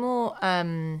to any more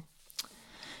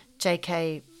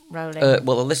J.K. Rowling?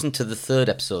 Well, I listened to the third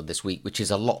episode this week, which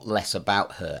is a lot less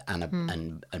about her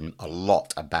and a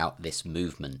lot about this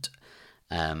movement.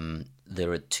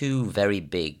 There are two very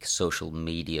big social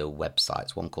media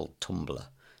websites. One called Tumblr,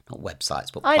 not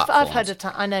websites, but platforms. I've heard of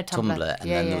I know Tumblr. And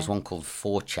then there was one called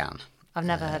 4chan. I've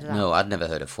never heard of that. No, I'd never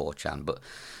heard of 4chan, but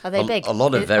are they big? A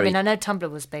lot of very. I know Tumblr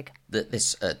was big.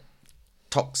 This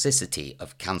toxicity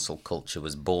of cancel culture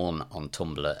was born on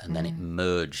Tumblr, and then it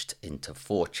merged into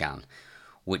 4chan,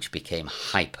 which became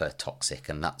hyper toxic,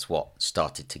 and that's what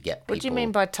started to get people. What do you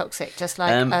mean by toxic? Just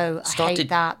like, I hate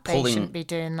that, they shouldn't be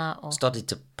doing that? Or started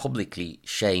to publicly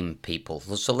shame people.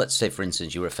 So let's say, for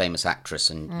instance, you were a famous actress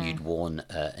and you'd worn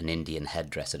an Indian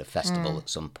headdress at a festival at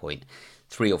some point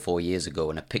 3 or 4 years ago,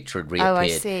 and a picture had reappeared. Oh, I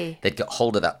see. They'd got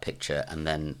hold of that picture, and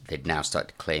then they'd now start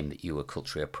to claim that you were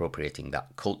culturally appropriating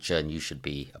that culture, and you should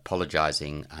be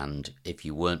apologising. And if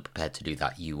you weren't prepared to do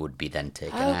that, you would be then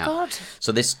taken out. Oh, God.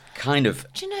 So this kind of.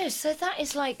 Do you know? So that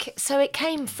is like. So it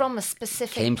came from a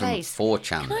specific place. From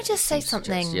 4chan. Can I just say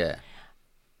something? Yeah.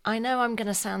 I know I'm going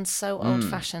to sound so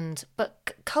old-fashioned,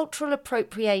 but cultural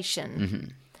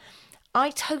appropriation. I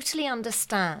totally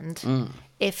understand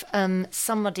if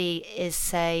somebody is,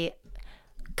 say,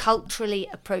 culturally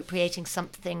appropriating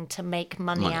something to make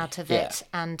money out of it,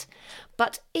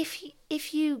 but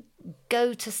if you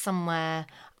go to somewhere,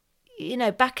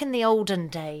 back in the olden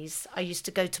days, I used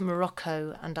to go to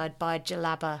Morocco and I'd buy a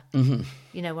jalaba,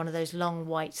 one of those long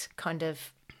white kind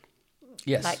of.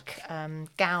 Yes. Like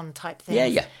gown type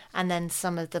things. Yeah. And then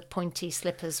some of the pointy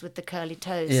slippers with the curly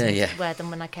toes. Yeah. Wear them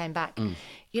when I came back.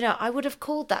 I would have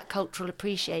called that cultural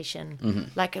appreciation.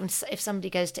 Like if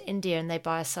somebody goes to India and they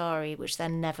buy a sari, which they're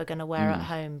never going to wear at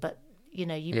home, but you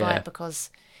buy it because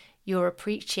you're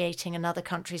appreciating another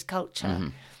country's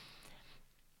culture.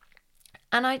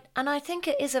 And I think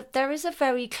there is a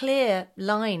very clear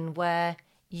line where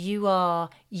you are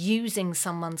using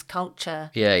someone's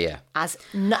culture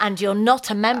and you're not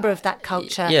a member of that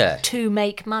culture to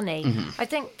make money. I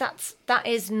think that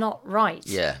is not right.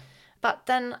 But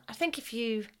then I think if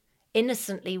you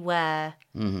innocently wear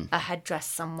a headdress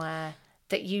somewhere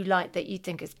that you like, that you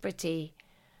think is pretty,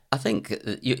 I think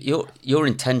your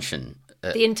intention.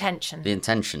 The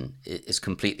intention is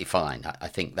completely fine. I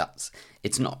think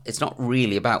it's not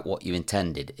really about what you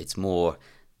intended. It's more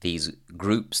these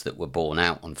groups that were born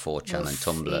out on 4chan and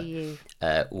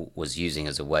Tumblr was using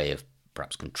as a way of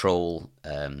perhaps control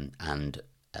and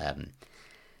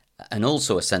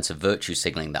also a sense of virtue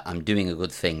signalling that I'm doing a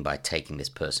good thing by taking this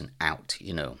person out,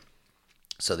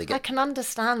 So they I get. can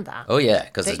understand that. Oh yeah,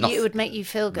 because there's That nothing. it would make you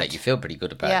feel good. Make you feel pretty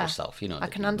good about Yeah. yourself. You know, I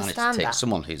that can you managed understand to take that.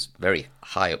 someone who's very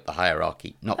high up the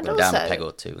hierarchy, knock And them down a also, peg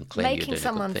or two, and claim you're making doing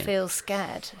someone a good thing. feel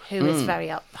scared who is very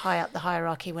high up the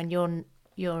hierarchy when you're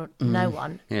no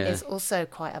one yeah. is also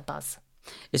quite a buzz.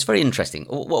 It's very interesting.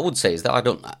 What I would say is that I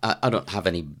don't have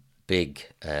any big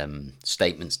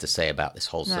statements to say about this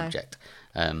whole subject,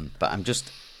 but I'm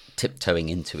just tiptoeing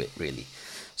into it really.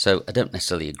 So I don't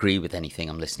necessarily agree with anything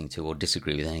I'm listening to or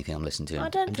disagree with anything I'm listening to. I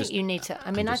don't think you need to.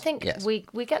 I mean, I think yes. we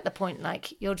get the point.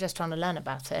 Like, you're just trying to learn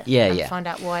about it, Yeah, and yeah. find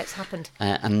out why it's happened.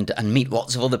 And meet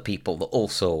lots of other people that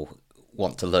also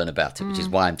want to learn about it, which is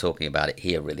why I'm talking about it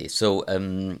here, really. So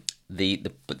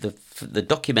the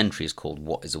documentary is called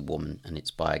 "What Is a Woman," and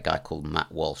it's by a guy called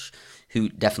Matt Walsh, who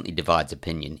definitely divides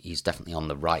opinion. He's definitely on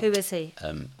the right. Who is he?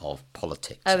 Of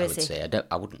politics. Oh, I is would he? say.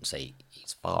 I wouldn't say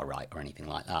he's far right or anything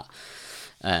like that.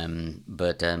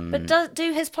 But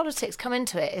Do his politics come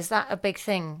into it? Is that a big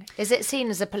thing? Is it seen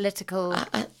as a political?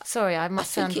 Sorry, I must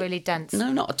sound really dense.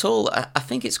 No, not at all. I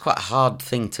think it's quite a hard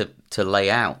thing to lay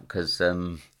out because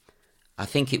I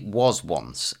think it was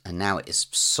once, and now it is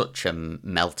such a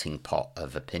melting pot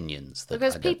of opinions. That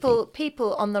Because I don't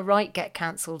people on the right get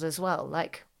cancelled as well.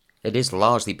 Like, it is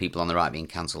largely people on the right being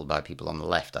cancelled by people on the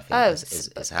left. I think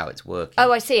is how it's working.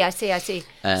 oh, I see.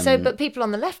 But people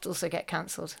on the left also get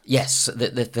cancelled. Yes,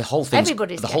 the whole thing.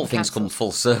 Everybody's the whole getting thing's come cancelled.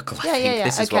 full circle. I think yeah,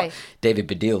 this is okay. what David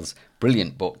Baddiel's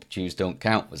brilliant book "Jews Don't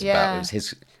Count" was about. It was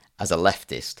his as a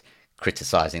leftist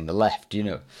criticising the left. You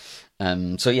know.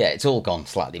 So yeah, it's all gone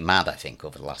slightly mad, I think,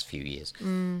 over the last few years.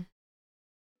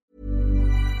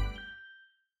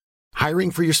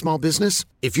 Hiring for your small business?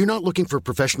 If you're not looking for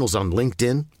professionals on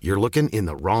LinkedIn, you're looking in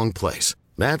the wrong place.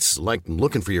 That's like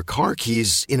looking for your car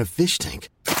keys in a fish tank.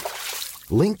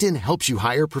 LinkedIn helps you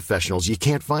hire professionals you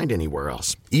can't find anywhere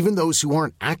else, even those who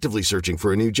aren't actively searching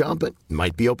for a new job but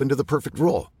might be open to the perfect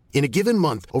role. In a given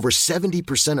month, over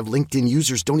 70% of LinkedIn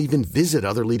users don't even visit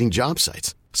other leading job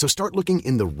sites. So start looking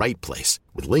in the right place.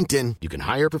 With LinkedIn, you can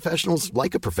hire professionals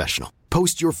like a professional.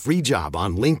 Post your free job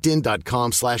on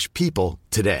linkedin.com/people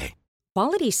today.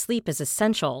 Quality sleep is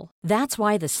essential. That's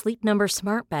why the Sleep Number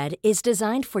Smart Bed is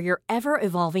designed for your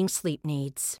ever-evolving sleep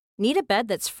needs. Need a bed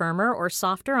that's firmer or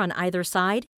softer on either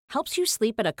side? Helps you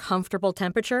sleep at a comfortable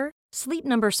temperature? Sleep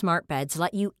Number Smart Beds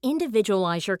let you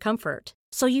individualize your comfort,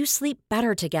 so you sleep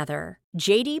better together.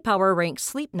 J.D. Power ranks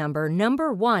Sleep Number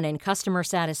number 1 in customer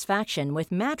satisfaction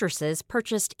with mattresses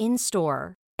purchased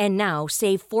in-store. And now,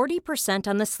 save 40%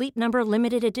 on the Sleep Number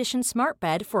Limited Edition Smart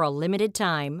Bed for a limited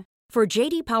time. For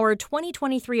J.D. Power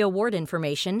 2023 award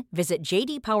information, visit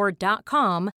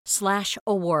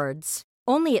jdpower.com/awards.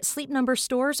 Only at Sleep Number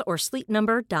stores or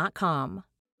sleepnumber.com.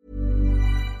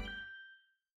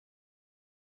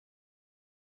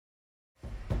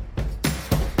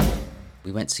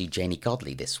 We went to see Janie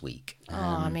Godley this week.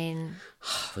 I mean,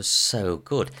 It was so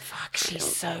good. fuck, she's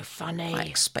so funny. I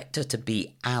expect her to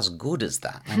be as good as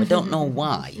that. Now, I don't know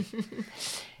why.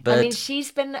 But I mean,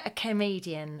 she's been a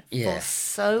comedian Yeah. for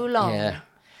so long. Yeah.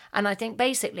 And I think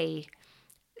basically,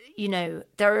 you know,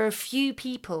 there are a few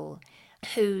people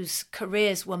whose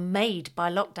careers were made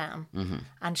by lockdown.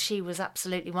 And she was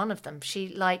absolutely one of them. She,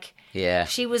 like, Yeah.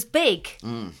 she was big,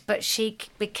 but she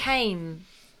became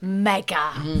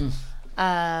mega.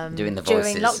 doing the During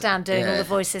voices. lockdown, doing all Yeah. the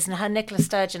voices, and her Nicola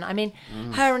Sturgeon. I mean,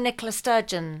 her and Nicola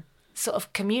Sturgeon sort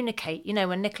of communicate. You know,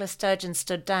 when Nicola Sturgeon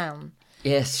stood down,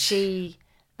 Yes. she...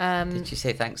 Did you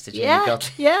say thanks to Janie Yeah, Godley?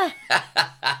 yeah.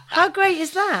 How great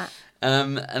is that?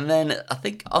 And then I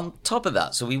think on top of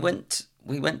that, so we went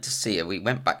to see her. We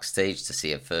went backstage to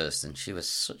see her first, and she was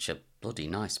such a bloody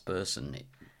nice person. It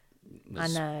I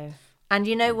was, know. And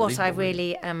you know what I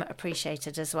Unbelievable, really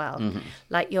appreciated as well?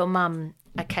 Like, your mum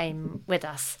came with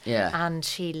us. Yeah. And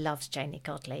she loves Janie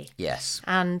Godley. Yes.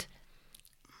 And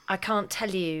I can't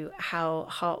tell you how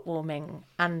heartwarming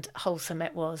and wholesome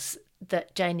it was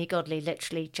that Janie Godley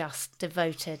literally just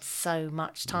devoted so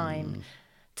much time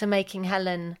to making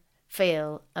Helen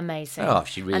feel amazing. Oh,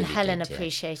 she really And Helen did, yeah.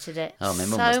 appreciated it Oh, my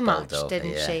mum was so much, bowled over,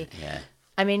 didn't yeah, she? Yeah.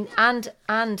 I mean, and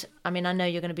I mean, I know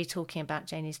you're going to be talking about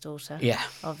Janie's daughter. Yeah.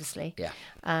 Obviously. Yeah.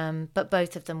 But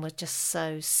both of them were just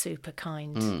so super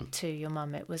kind to your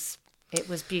mum. It was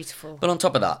beautiful. But on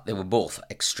top of that, they were both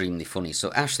extremely funny.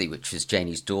 So Ashley, which is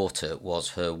Janie's daughter,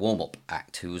 was her warm-up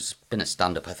act, who's been a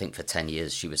stand-up, I think, for 10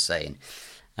 years, she was saying.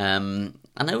 And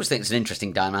I always think it's an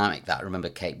interesting dynamic that I remember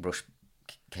Kate Bush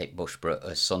brought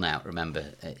her son out,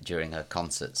 during her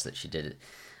concerts that she did.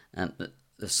 And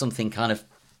there's something kind of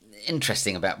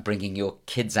interesting about bringing your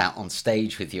kids out on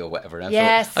stage with you or whatever. And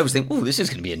Yes. I always think, oh, this is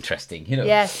going to be interesting, you know.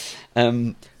 Yes.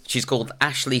 She's called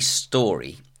Ashley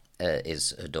Story.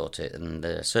 is her daughter, and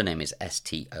the surname is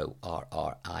Storrie.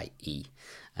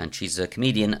 And she's a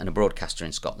comedian and a broadcaster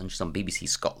in Scotland. She's on BBC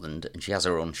Scotland, and she has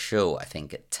her own show, I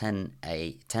think, at 10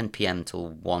 p.m. till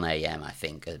 1 a.m., I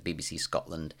think, at BBC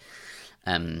Scotland.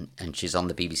 And she's on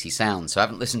the BBC Sound. So I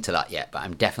haven't listened to that yet, but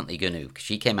I'm definitely going to, because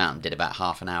she came out and did about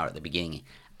half an hour at the beginning,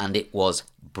 and it was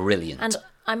brilliant. And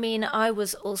I mean, I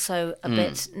was also a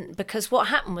bit, because what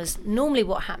happened was, normally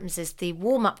what happens is the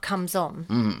warm-up comes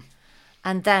on,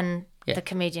 and then the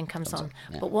comedian comes on.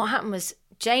 Yeah. But what happened was,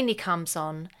 Janie comes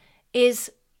on, is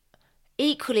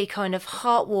equally kind of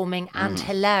heartwarming and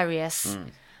hilarious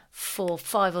for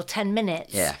 5 or 10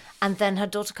 minutes. Yeah. And then her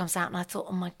daughter comes out, and I thought,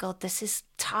 oh my God, this is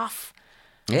tough.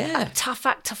 Yeah. A tough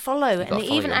act to follow. And follow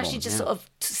he even your actually mum, just yeah. sort of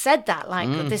said that, like,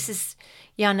 this is,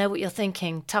 I know what you're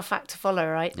thinking. Tough act to follow,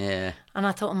 right? Yeah. And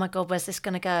I thought, oh my God, where's this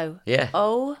going to go? Yeah.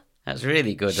 Oh, That's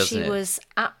really good, doesn't it? she was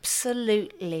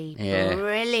absolutely Yeah.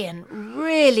 brilliant,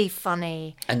 really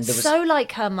funny. And there was- so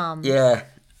like her mum. Yeah.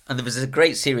 And there was a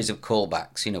great series of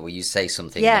callbacks, where you say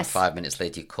something Yes. and then 5 minutes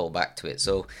later you call back to it.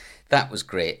 So that was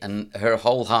great. And her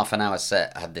whole half an hour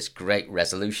set had this great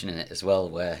resolution in it as well,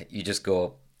 where you just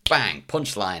go, bang,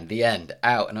 punchline, the end,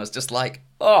 out. And I was just like,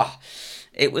 oh,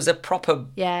 it was a proper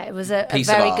Yeah, it was a piece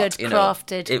very of art, good,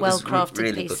 crafted, It was well-crafted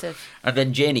really piece good. of... And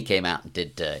then Janie came out and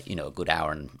did, a good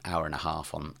hour and a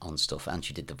half on stuff, and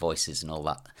she did the voices and all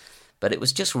that. But it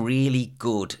was just really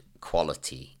good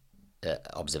quality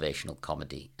observational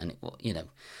comedy. And,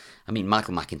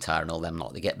 Michael McIntyre and all them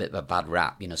lot, they get a bit of a bad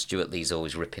rap. Stuart Lee's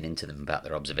always ripping into them about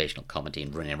their observational comedy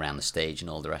and running around the stage and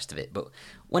all the rest of it. But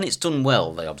when it's done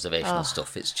well, the observational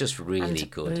stuff, it's just really and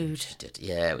good. rude.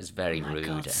 Yeah, it was very Oh my rude.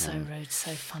 God, so rude,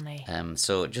 so funny.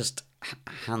 So just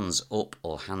hands up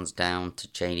or hands down to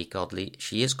Janie Godley.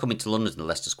 She is coming to London, the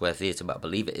Leicester Square Theatre, but I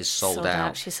believe it is sold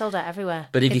out. She's sold out everywhere.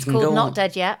 But if it's you can called go Not on-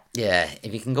 Dead Yet. Yeah,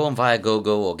 if you can go on via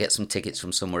GoGo or get some tickets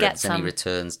from somewhere, Get if there's any some.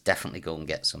 returns, definitely go and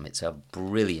get some. It's a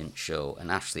brilliant show, and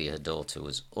Ashley, her daughter,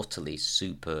 was utterly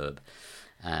superb.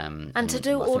 And to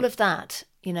do I all think- of that,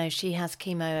 she has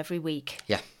chemo every week.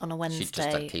 Yeah, On a Wednesday. she'd just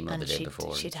had chemo the and day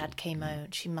before, She'd and had chemo,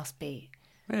 and she must be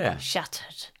Yeah,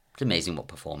 shattered. it's amazing what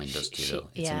performing does to you, though.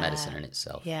 It's a medicine in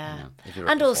itself. Yeah. If you're a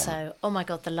And performer. also, oh my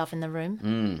God, the love in the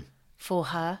room for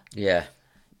her. Yeah,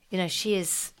 She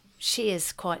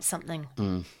is quite something.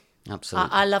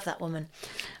 absolutely. I love that woman.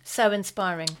 So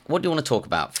inspiring. What do you want to talk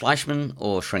about, Fleischmann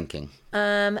or shrinking?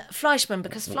 Fleischmann,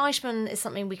 because Fleischmann is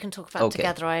something we can talk about Okay.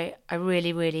 together. I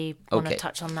really, really want Okay. to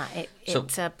touch on that. So-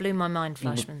 It blew my mind, We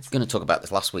were Fleischmann's. going to talk about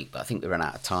this last week, but I think we ran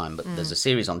out of time. But there's a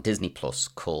series on Disney Plus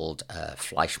called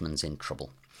Fleischmann's in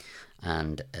Trouble.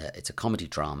 And it's a comedy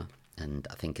drama. And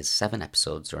I think it's 7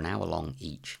 episodes. They're an hour long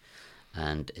each.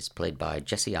 And it's played by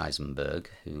Jesse Eisenberg,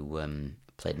 who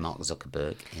played Mark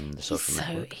Zuckerberg in The Social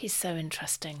Network. He's so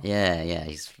interesting. Yeah,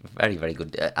 he's very, very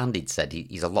good. Andy said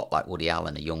he's a lot like Woody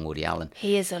Allen, a young Woody Allen.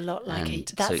 He is a lot like And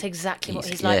that's so exactly what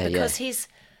he's- he's like, yeah, because yeah.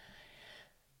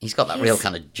 he's Got that real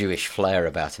kind of Jewish flair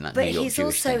about him, that New but York he's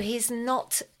Jewish also thing. he's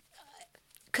not,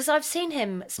 because I've seen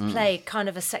him Mm. play kind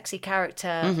of a sexy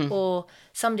character Mm-hmm. or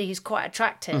somebody who's quite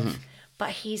attractive, but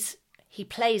he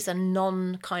plays a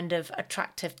non kind of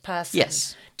attractive person.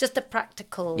 Yes. Just a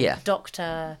practical Yeah.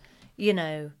 doctor,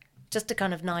 just a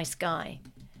kind of nice guy.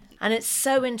 And it's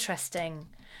so interesting.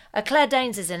 Claire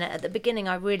Danes is in it. At the beginning,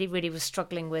 I really, really was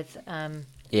struggling with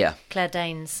Yeah. Claire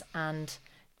Danes and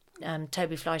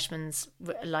Toby Fleischmann's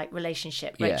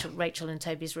relationship, Yeah. Rachel and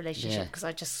Toby's relationship, Yeah. because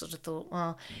I just sort of thought,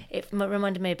 well, it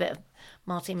reminded me a bit of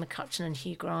Martine McCutcheon and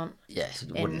Hugh Grant. Yes,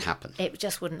 it wouldn't happen. It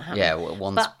just wouldn't happen. Yeah, well,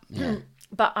 once.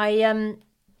 But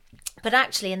but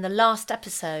actually in the last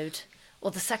episode,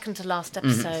 or the second to last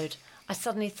episode, I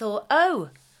suddenly thought, oh,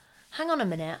 hang on a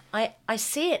minute, I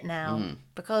see it now,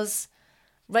 because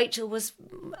Rachel was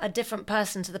a different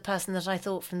person to the person that I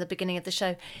thought from the beginning of the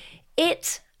show.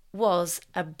 It was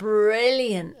a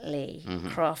brilliantly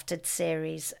crafted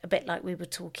series, a bit like we were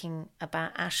talking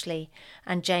about Ashley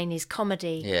and Janie's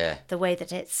comedy. Yeah. The way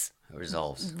that it's It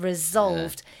resolves.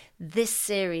 resolved. This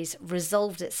series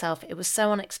resolved itself. It was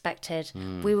so unexpected.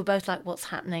 We were both like, what's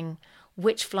happening?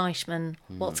 Which Fleischmann?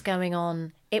 What's going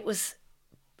on? It was,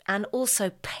 and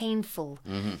also painful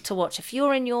to watch. If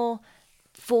you're in your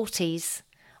 40s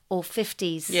or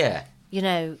 50s, Yeah.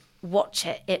 watch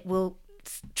it. It will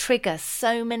trigger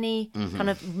so many kind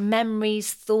of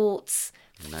memories, thoughts,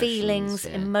 feelings,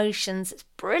 yeah. emotions. It's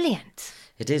brilliant.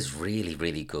 It is really,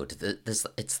 really good. It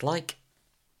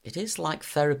is like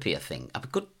therapy, I think. I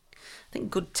think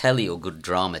good telly or good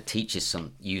drama teaches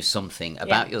you something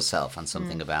about yourself and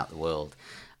something about the world.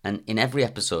 And in every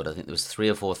episode, I think there was 3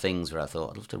 or 4 things where I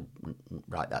thought, I'd love to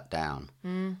write that down.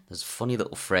 There's funny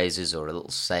little phrases or a little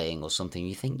saying or something.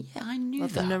 You think, yeah, I knew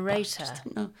that. The but I narrator, just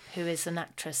didn't know. who is an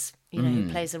actress, who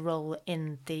plays a role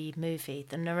in the movie.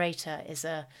 The narrator is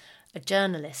a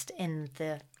journalist in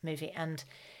the movie, and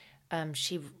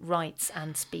she writes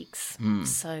and speaks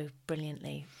so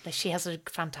brilliantly. She has a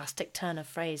fantastic turn of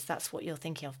phrase. That's what you're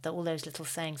thinking of. All those little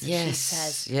sayings that she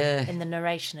says in the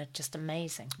narration are just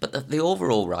amazing. But the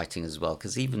overall writing as well,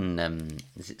 because even,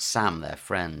 is it Sam, their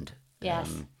friend? Yes.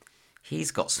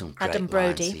 He's got some great Adam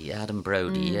Brody. lines. Adam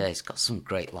Brody, yeah, he's got some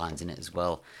great lines in it as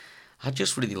well. I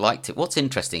just really liked it. What's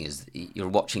interesting is you're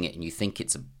watching it and you think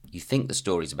the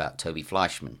story's about Toby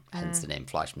Fleischman, hence the name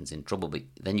Fleischman's in Trouble, but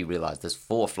then you realise there's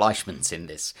 4 Fleischmans in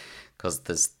this, because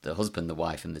there's the husband, the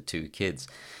wife, and the 2 kids.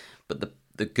 But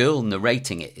the girl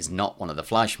narrating it is not one of the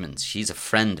Fleischmans. She's a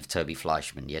friend of Toby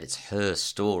Fleischman, yet it's her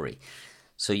story.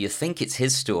 So you think it's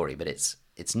his story, but it's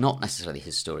not necessarily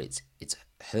his story. It's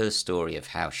her story of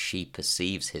how she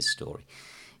perceives his story.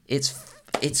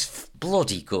 It's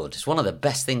bloody good. It's one of the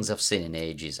best things I've seen in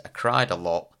ages. I cried a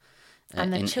lot.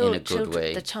 And in a good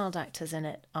way. The child actors in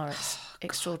it are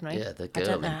extraordinary. Yeah, the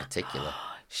girl in particular.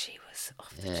 She was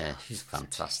off the Yeah, charts. she's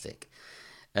fantastic.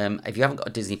 If you haven't got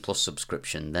a Disney Plus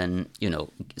subscription, then,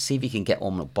 see if you can get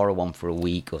one or borrow one for a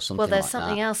week or something Well, there's like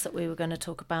something that. else that we were going to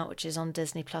talk about, which is on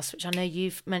Disney Plus, which I know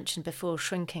you've mentioned before,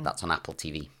 Shrinking. That's on Apple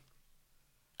TV.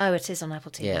 Oh, it is on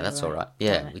Apple TV. Yeah, that's you're all right.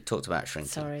 Yeah, Damn we it. talked about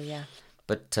Shrinking. Sorry, yeah.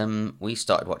 But we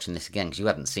started watching this again because you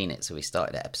hadn't seen it, so we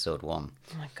started at episode 1.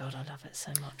 Oh my God, I love it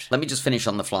so much. Let me just finish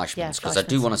on the Fleischmans, because I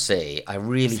do Fleischmans. want to say I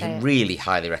really, Say it. really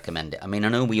highly recommend it. I mean, I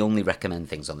know we only recommend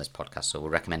things on this podcast, so we're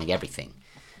recommending everything.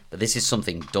 But this is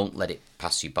something, don't let it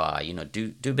pass you by.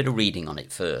 Do a bit of reading on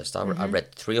it first. I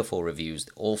read 3 or 4 reviews,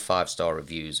 all 5-star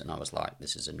reviews, and I was like,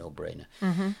 this is a no-brainer.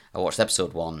 I watched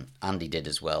episode 1, Andy did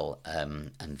as well,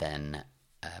 and then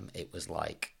it was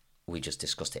like, we just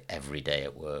discussed it every day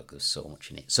at work. There's so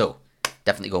much in it. So,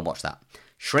 definitely go and watch that.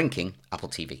 Shrinking, Apple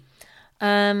TV.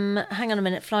 Hang on a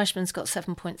minute. Fleischman's got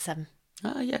 7.7,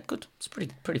 Yeah, good. It's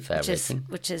pretty fair rating.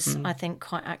 which is I think,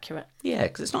 quite accurate. Yeah,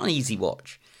 because it's not an easy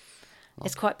watch.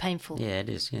 It's quite painful. Yeah, it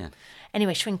is, yeah.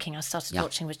 Anyway, Shrinking, I started Yeah.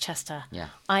 watching with Chester. Yeah.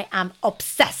 I am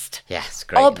obsessed. Yeah, it's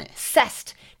great, isn't it?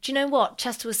 Obsessed. Do you know what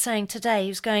Chester was saying today? He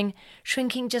was going,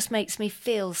 Shrinking just makes me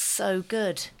feel so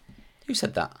good. Who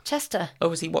said that? Chester. Oh,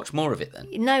 has he watched more of it then?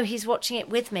 No, he's watching it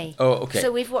with me. Oh, okay.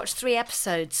 So we've watched 3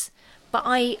 episodes, but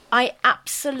I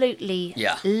absolutely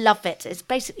Yeah. love it. It's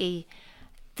basically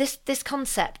this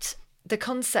concept. The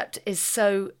concept is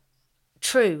so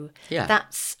true. Yeah.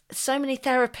 That so many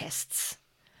therapists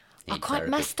are Need quite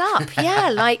therapy. messed up. Yeah,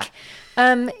 like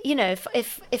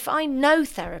if I know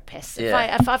therapists,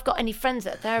 Yeah. if I've got any friends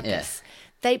that are therapists.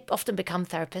 They often become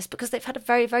therapists because they've had a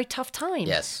very, very tough time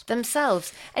Yes.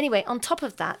 themselves. Anyway, on top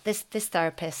of that, this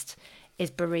therapist is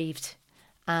bereaved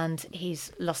and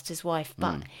he's lost his wife,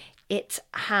 but it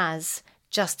has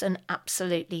just an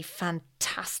absolutely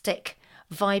fantastic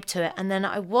vibe to it. And then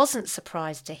I wasn't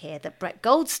surprised to hear that Brett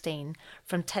Goldstein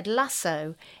from Ted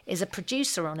Lasso is a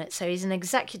producer on it. So he's an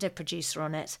executive producer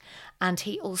on it. And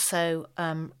he also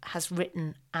has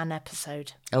written an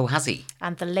episode. Oh, has he?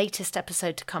 And the latest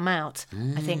episode to come out,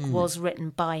 I think, was written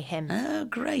by him. Oh,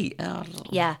 great. Oh,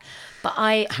 Yeah. But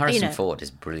I, Harrison Ford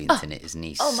is brilliant in it, isn't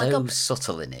he? oh my So God.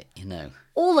 subtle in it,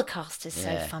 all the cast is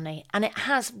so Yeah. funny. And it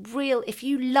has real, if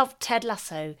you love Ted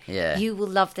Lasso, Yeah. you will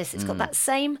love this. It's got that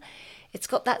same... It's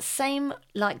got that same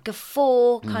like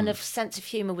guffaw kind of sense of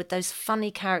humour with those funny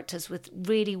characters with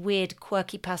really weird,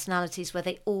 quirky personalities where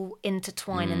they all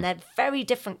intertwine and they're very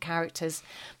different characters,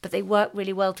 but they work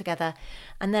really well together.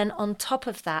 And then on top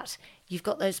of that, you've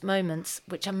got those moments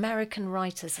which American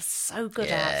writers are so good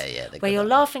at, they're where good you're at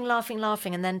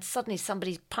laughing, and then suddenly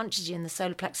somebody punches you in the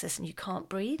solar plexus and you can't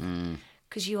breathe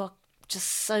because you are just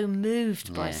so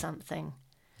moved by something.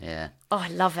 Yeah. Oh, I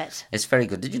love it. It's very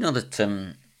good. Did you know that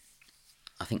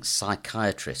I think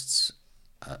psychiatrists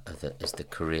is the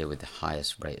career with the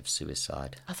highest rate of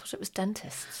suicide? I thought it was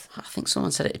dentists. I think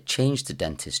someone said it had changed to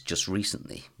dentists just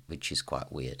recently, which is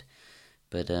quite weird.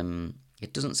 But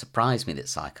it doesn't surprise me that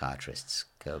psychiatrists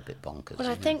go a bit bonkers. Well,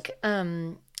 I think,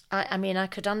 I mean, I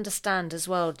could understand as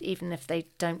well, even if they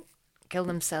don't kill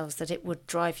themselves, that it would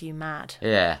drive you mad.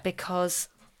 Yeah. Because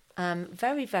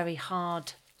very, very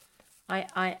hard.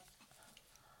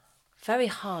 Very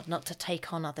hard not to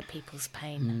take on other people's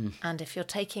pain. And if you're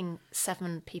taking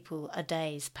 7 people a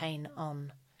day's pain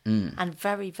on, and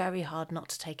very, very hard not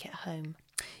to take it home.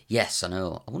 Yes, I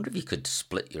know. I wonder if you could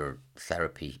split your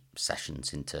therapy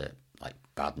sessions into like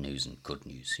bad news and good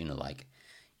news. Like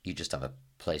you just have a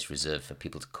place reserved for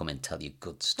people to come and tell you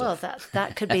good Well, stuff.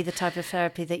 that could be the type of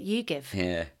therapy that you give.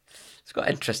 Yeah. It's quite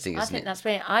interesting, I isn't think it? that's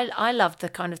brilliant. I love the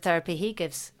kind of therapy he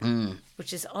gives,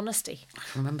 which is honesty.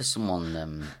 I remember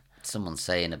someone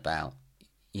saying about,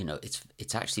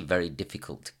 it's actually very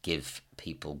difficult to give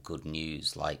people good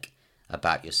news, like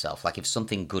about yourself. Like if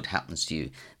something good happens to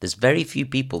you, there's very few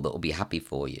people that will be happy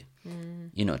for you.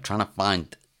 Trying to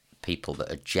find people that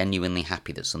are genuinely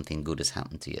happy that something good has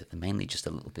happened to you. They're mainly just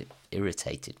a little bit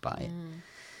irritated by it.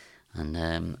 And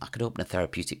I could open a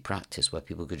therapeutic practice where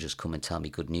people could just come and tell me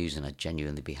good news, and I'd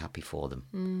genuinely be happy for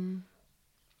them.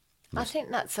 I think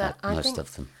that's Most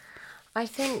of them. I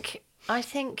think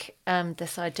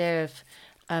this idea of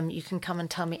you can come and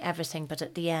tell me everything, but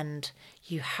at the end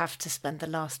you have to spend the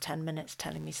last 10 minutes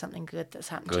telling me something good that's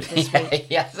happened to you this week.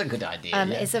 Yeah, that's a good idea.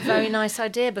 It's a very nice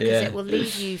idea because it will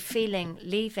leave you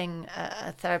leaving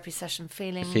a therapy session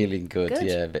feeling good,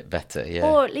 yeah, a bit better, yeah.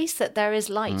 Or at least that there is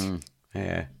light.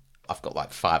 Yeah. I've got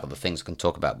like 5 other things I can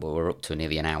talk about, but we're up to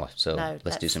nearly an hour, so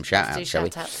let's do some shout-outs, shall we?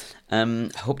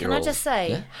 Can I just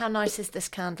say, how nice is this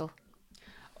candle?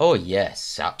 Oh,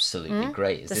 yes, absolutely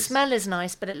great. The smell is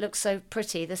nice, but it looks so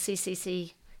pretty. The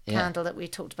CCC candle that we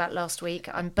talked about last week,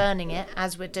 I'm burning it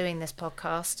as we're doing this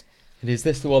podcast. And is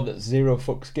this the one that's 0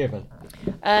 fucks given?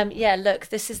 Yeah, look,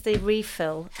 this is the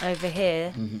refill over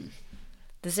here.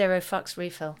 The 0 fucks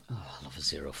refill. Oh, I love a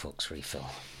 0 fucks refill.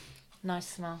 Nice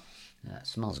smell. Yeah, it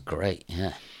smells great,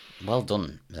 yeah. Well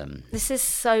done. This is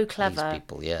so clever. These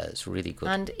people, yeah, it's really good.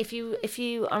 And if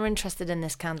you are interested in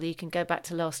this candle, you can go back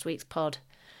to last week's pod.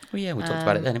 Oh, yeah, we talked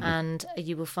about it then, didn't we? And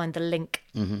you will find the link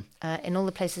in all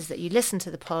the places that you listen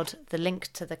to the pod. The link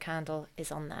to the candle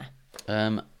is on there.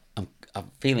 I'm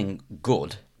feeling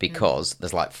good because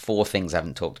there's like 4 things I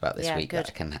haven't talked about this week that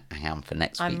I can hang on for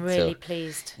next week. I'm really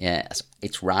pleased. Yeah,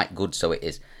 it's right good, so it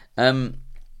is.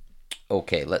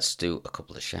 Okay, let's do a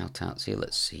couple of shout-outs here.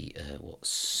 Let's see what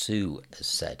Sue has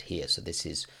said here. So this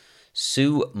is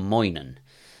Sue Moynan.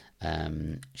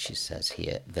 She says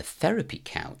here, the therapy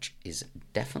couch is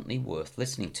definitely worth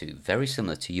listening to. Very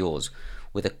similar to yours,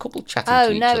 with a couple chatting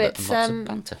to each other and lots of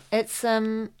banter. It's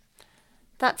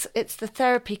the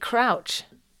therapy crouch.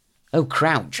 Oh,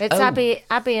 Crouch. It's Abby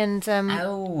and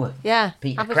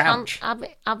Peter Crouch.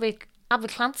 Abby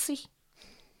Clancy.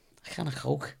 I kind of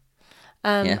hope.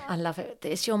 I love it.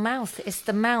 It's your mouth. It's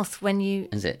the mouth when you...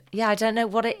 Is it? Yeah, I don't know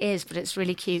what it is, but it's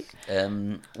really cute.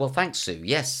 Well, thanks, Sue.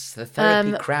 Yes, the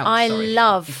therapy crowd. I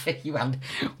love...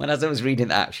 When as I was reading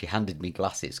that, she handed me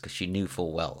glasses because she knew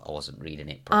full well I wasn't reading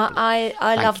it properly.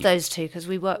 I love those two because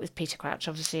we work with Peter Crouch,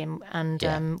 obviously,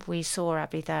 and we saw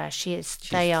Abby there. She's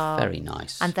very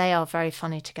nice. And they are very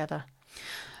funny together.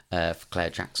 For Claire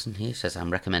Jackson here, says,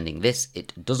 I'm recommending this.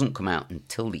 It doesn't come out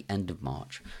until the end of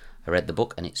March. I read the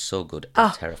book and it's so good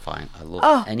and terrifying. I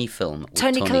love any film with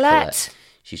Toni Collette.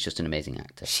 She's just an amazing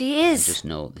actor. She is. And just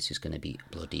know this is going to be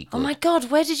bloody good. Oh my God,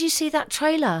 where did you see that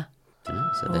trailer?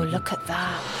 So look at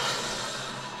that.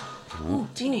 Ooh,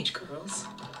 teenage girls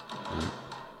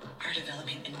are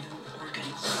developing a new organ.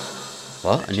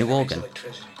 What? A new organ?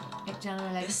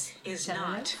 This is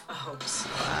not a hoax.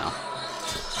 Wow.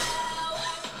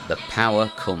 The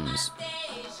Power Comes,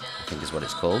 I think is what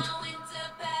it's called.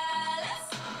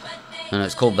 No,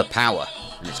 it's called The Power,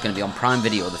 and it's going to be on Prime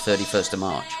Video the 31st of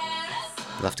March.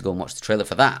 You'll have to go and watch the trailer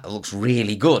for that. It looks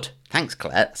really good. Thanks,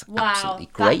 Claire. That's absolutely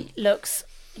great. That looks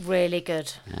really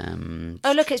good.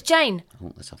 Oh, look, it's Jane.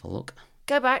 Oh, let's have a look.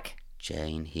 Go back.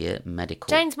 Jane here, medical.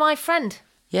 Jane's my friend.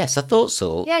 Yes, I thought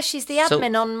so. Yeah, she's the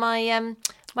admin on my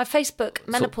my Facebook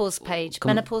menopause page,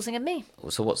 Menopausing and Me.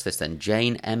 So what's this then?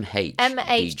 Jane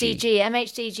MHDG.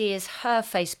 MHDG is her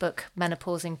Facebook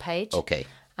menopausing page. Okay.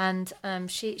 And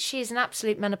she is an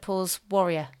absolute menopause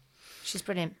warrior. She's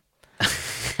brilliant.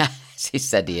 She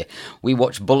said here, we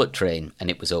watched Bullet Train and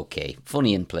it was okay.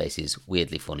 Funny in places,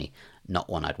 weirdly funny. Not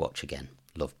one I'd watch again.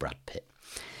 Love Brad Pitt.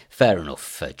 Fair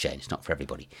enough, Jane. It's not for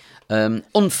everybody.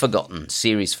 Unforgotten,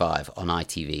 Series 5 on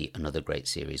ITV. Another great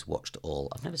series. Watched all.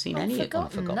 I've never seen any of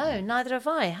Unforgotten. No, neither have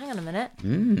I. Hang on a minute.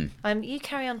 You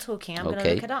carry on talking. I'm going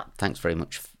to look it up. Thanks very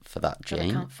much for that,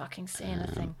 Jane. I can't fucking see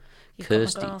anything. You've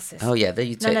Kirsty. got my glasses. Oh, yeah, there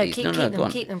you take these.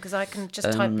 Keep them, because I can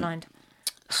just type blind.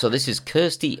 So this is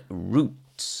Kirsty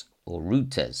Roots, or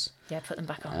Rootes. Yeah, put them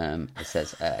back on. It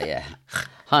says, Hi,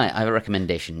 I have a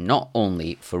recommendation not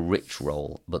only for Rich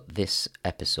Roll, but this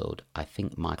episode I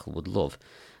think Michael would love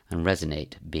and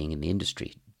resonate being in the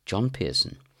industry. John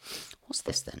Pearson. What's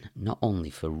this then? Not only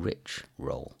for Rich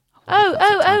Roll.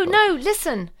 Oh, no,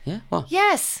 listen. Yeah, what?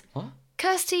 Yes. What?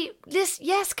 Kirsty,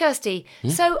 yes, Kirsty.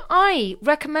 Yeah? So I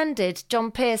recommended John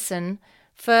Pearson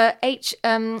for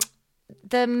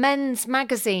the men's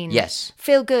magazine. Yes.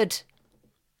 Feel Good.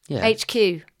 Yeah.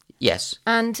 HQ. Yes.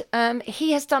 And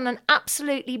he has done an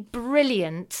absolutely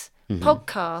brilliant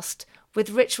podcast with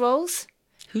Rich Rolls.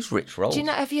 Who's Rich Rolls?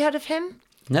 Have you heard of him?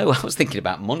 No, I was thinking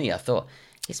about money. I thought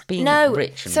it's being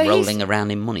rich and so rolling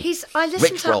around in money. I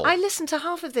listened to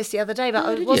half of this the other day, but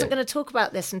I wasn't going to talk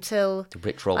about this until the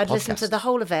Rich Roll I'd podcast. listened to the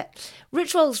whole of it.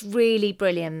 Rich Roll's really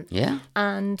brilliant. Yeah.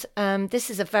 And this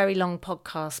is a very long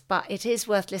podcast, but it is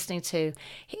worth listening to.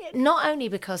 Not only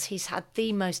because he's had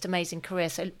the most amazing career.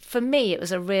 So for me, it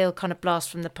was a real kind of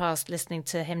blast from the past listening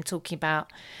to him talking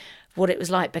about what it was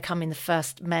like becoming the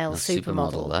first male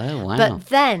supermodel. Oh, wow. But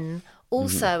then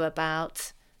also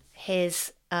about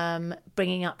his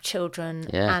bringing up children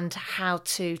and how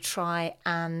to try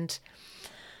and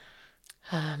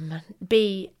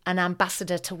be an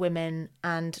ambassador to women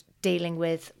and dealing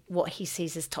with what he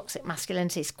sees as toxic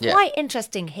masculinity. It's quite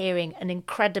interesting hearing an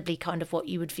incredibly kind of what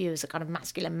you would view as a kind of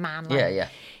masculine man. Like,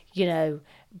 you know,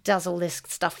 does all this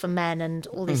stuff for men and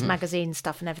all this magazine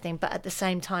stuff and everything, but at the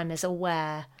same time is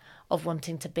aware of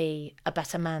wanting to be a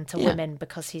better man to women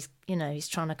because he's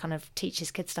trying to kind of teach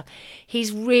his kids stuff.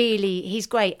 He's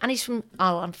great. And he's from,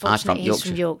 unfortunately, he's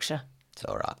from Yorkshire. It's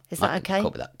all right. Is that okay?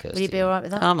 Cope with that, Kirsty. Will you be all right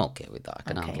with that? I'm okay with that. I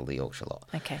can handle the Yorkshire lot.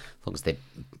 Okay. As long as they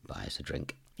buy us a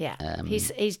drink. Yeah.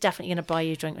 He's definitely going to buy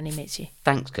you a drink when he meets you.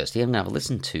 Thanks, Kirsty. I'm going to have a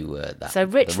listen to that. So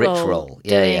Rich Roll.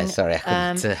 Yeah, sorry.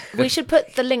 I couldn't, we should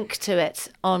put the link to it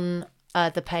on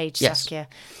the page, Saskia.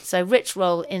 So Rich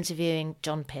Roll interviewing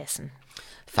John Pearson.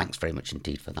 Thanks very much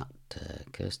indeed for that,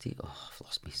 Kirsty. Oh, I've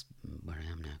lost me where I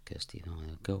am now, Kirsty. Oh, there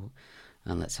we go.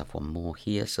 And let's have one more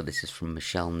here. So this is from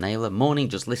Michelle Naylor. Morning,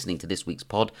 just listening to this week's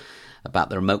pod about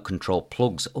the remote control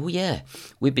plugs. Oh, yeah.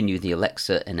 We've been using the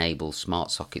Alexa-enabled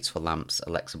smart sockets for lamps,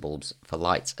 Alexa bulbs for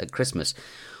lights at Christmas.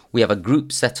 We have a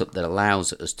group setup that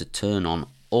allows us to turn on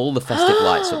all the festive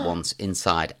lights at once,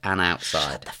 inside and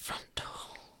outside. Shut the front door.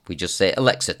 We just say,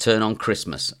 Alexa, turn on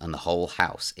Christmas, and the whole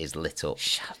house is lit up.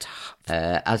 Shut up.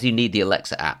 As you need the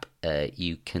Alexa app,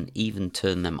 you can even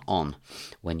turn them on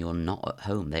when you're not at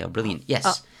home. They are brilliant.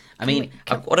 Yes.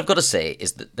 What I've got to say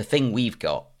is that the thing we've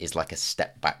got is like a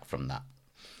step back from that.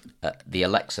 The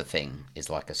Alexa thing is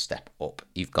like a step up.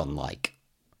 You've gone like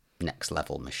next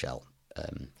level, Michelle.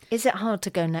 Is it hard to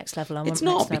go next level? It's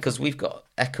not, because we've got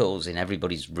echoes in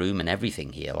everybody's room and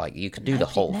everything here. Like, you could do the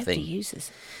whole thing. Nobody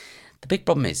uses. The big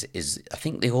problem is I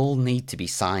think they all need to be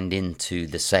signed into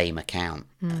the same account.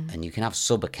 And you can have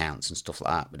sub-accounts and stuff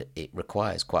like that, but it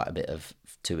requires quite a bit of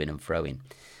to-in and fro-in.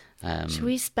 Should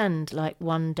we spend like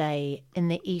one day in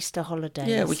the Easter holidays?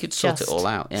 Yeah, we could sort it all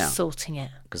out, sorting it.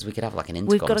 Because we could have like an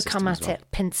intercom. We've got to come at it,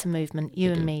 pincer movement,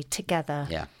 you and me, together.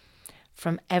 Yeah.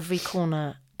 From every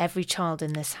corner, every child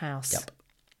in this house. Yep.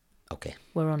 Okay.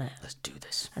 We're on it. Let's do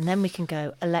this. And then we can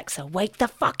go, Alexa, wake the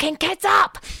fucking kids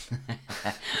up!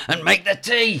 And make the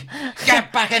tea!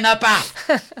 Get back in the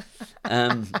bath!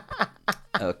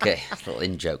 Okay, a little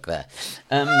in-joke there.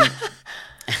 Oh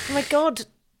my God,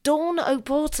 Dawn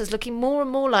O'Porter's looking more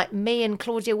and more like me and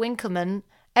Claudia Winkleman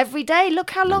every day.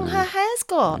 Look how long her hair's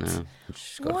got. I know.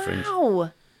 She's got a fringe.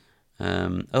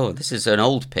 Wow. This is an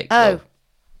old pic. Oh. Though.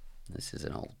 This is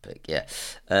an old pic, yeah.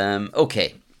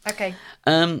 Okay. Okay.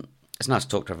 It's nice to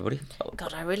talk to everybody.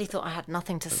 God, I really thought I had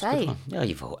nothing to say. Yeah,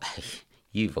 you've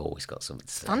always got something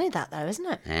to say. Funny that though, isn't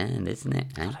it? And isn't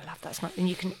it? God, I love that. And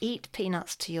you can eat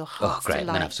peanuts to your Oh, heart's great. delight. I'm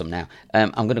going to have some now.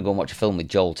 I'm going to go and watch a film with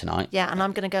Joel tonight. Yeah, and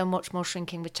I'm going to go and watch more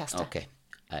Shrinking with Chester. Okay.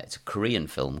 It's a Korean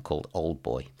film called Old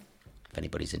Boy, if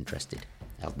anybody's interested.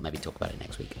 I'll maybe talk about it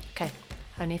next week. Okay.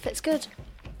 Only if it's good.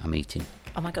 I'm eating.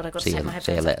 Oh my God, I've got to See take you my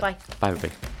headphones later. off. Bye. Bye,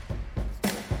 everybody.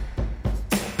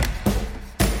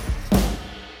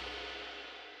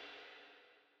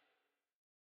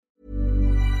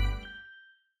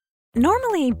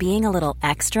 Normally, being a little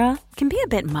extra can be a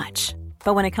bit much,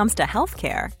 but when it comes to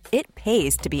healthcare, it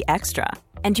pays to be extra.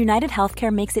 And United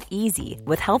Healthcare makes it easy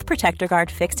with Health Protector Guard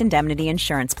fixed indemnity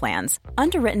insurance plans.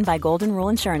 Underwritten by Golden Rule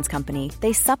Insurance Company,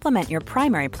 they supplement your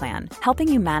primary plan,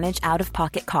 helping you manage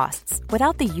out-of-pocket costs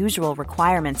without the usual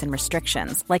requirements and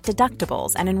restrictions like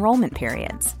deductibles and enrollment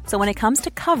periods. So when it comes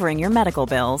to covering your medical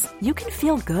bills, you can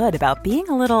feel good about being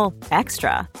a little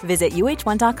extra. Visit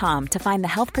UH1.com to find the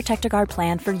Health Protector Guard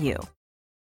plan for you.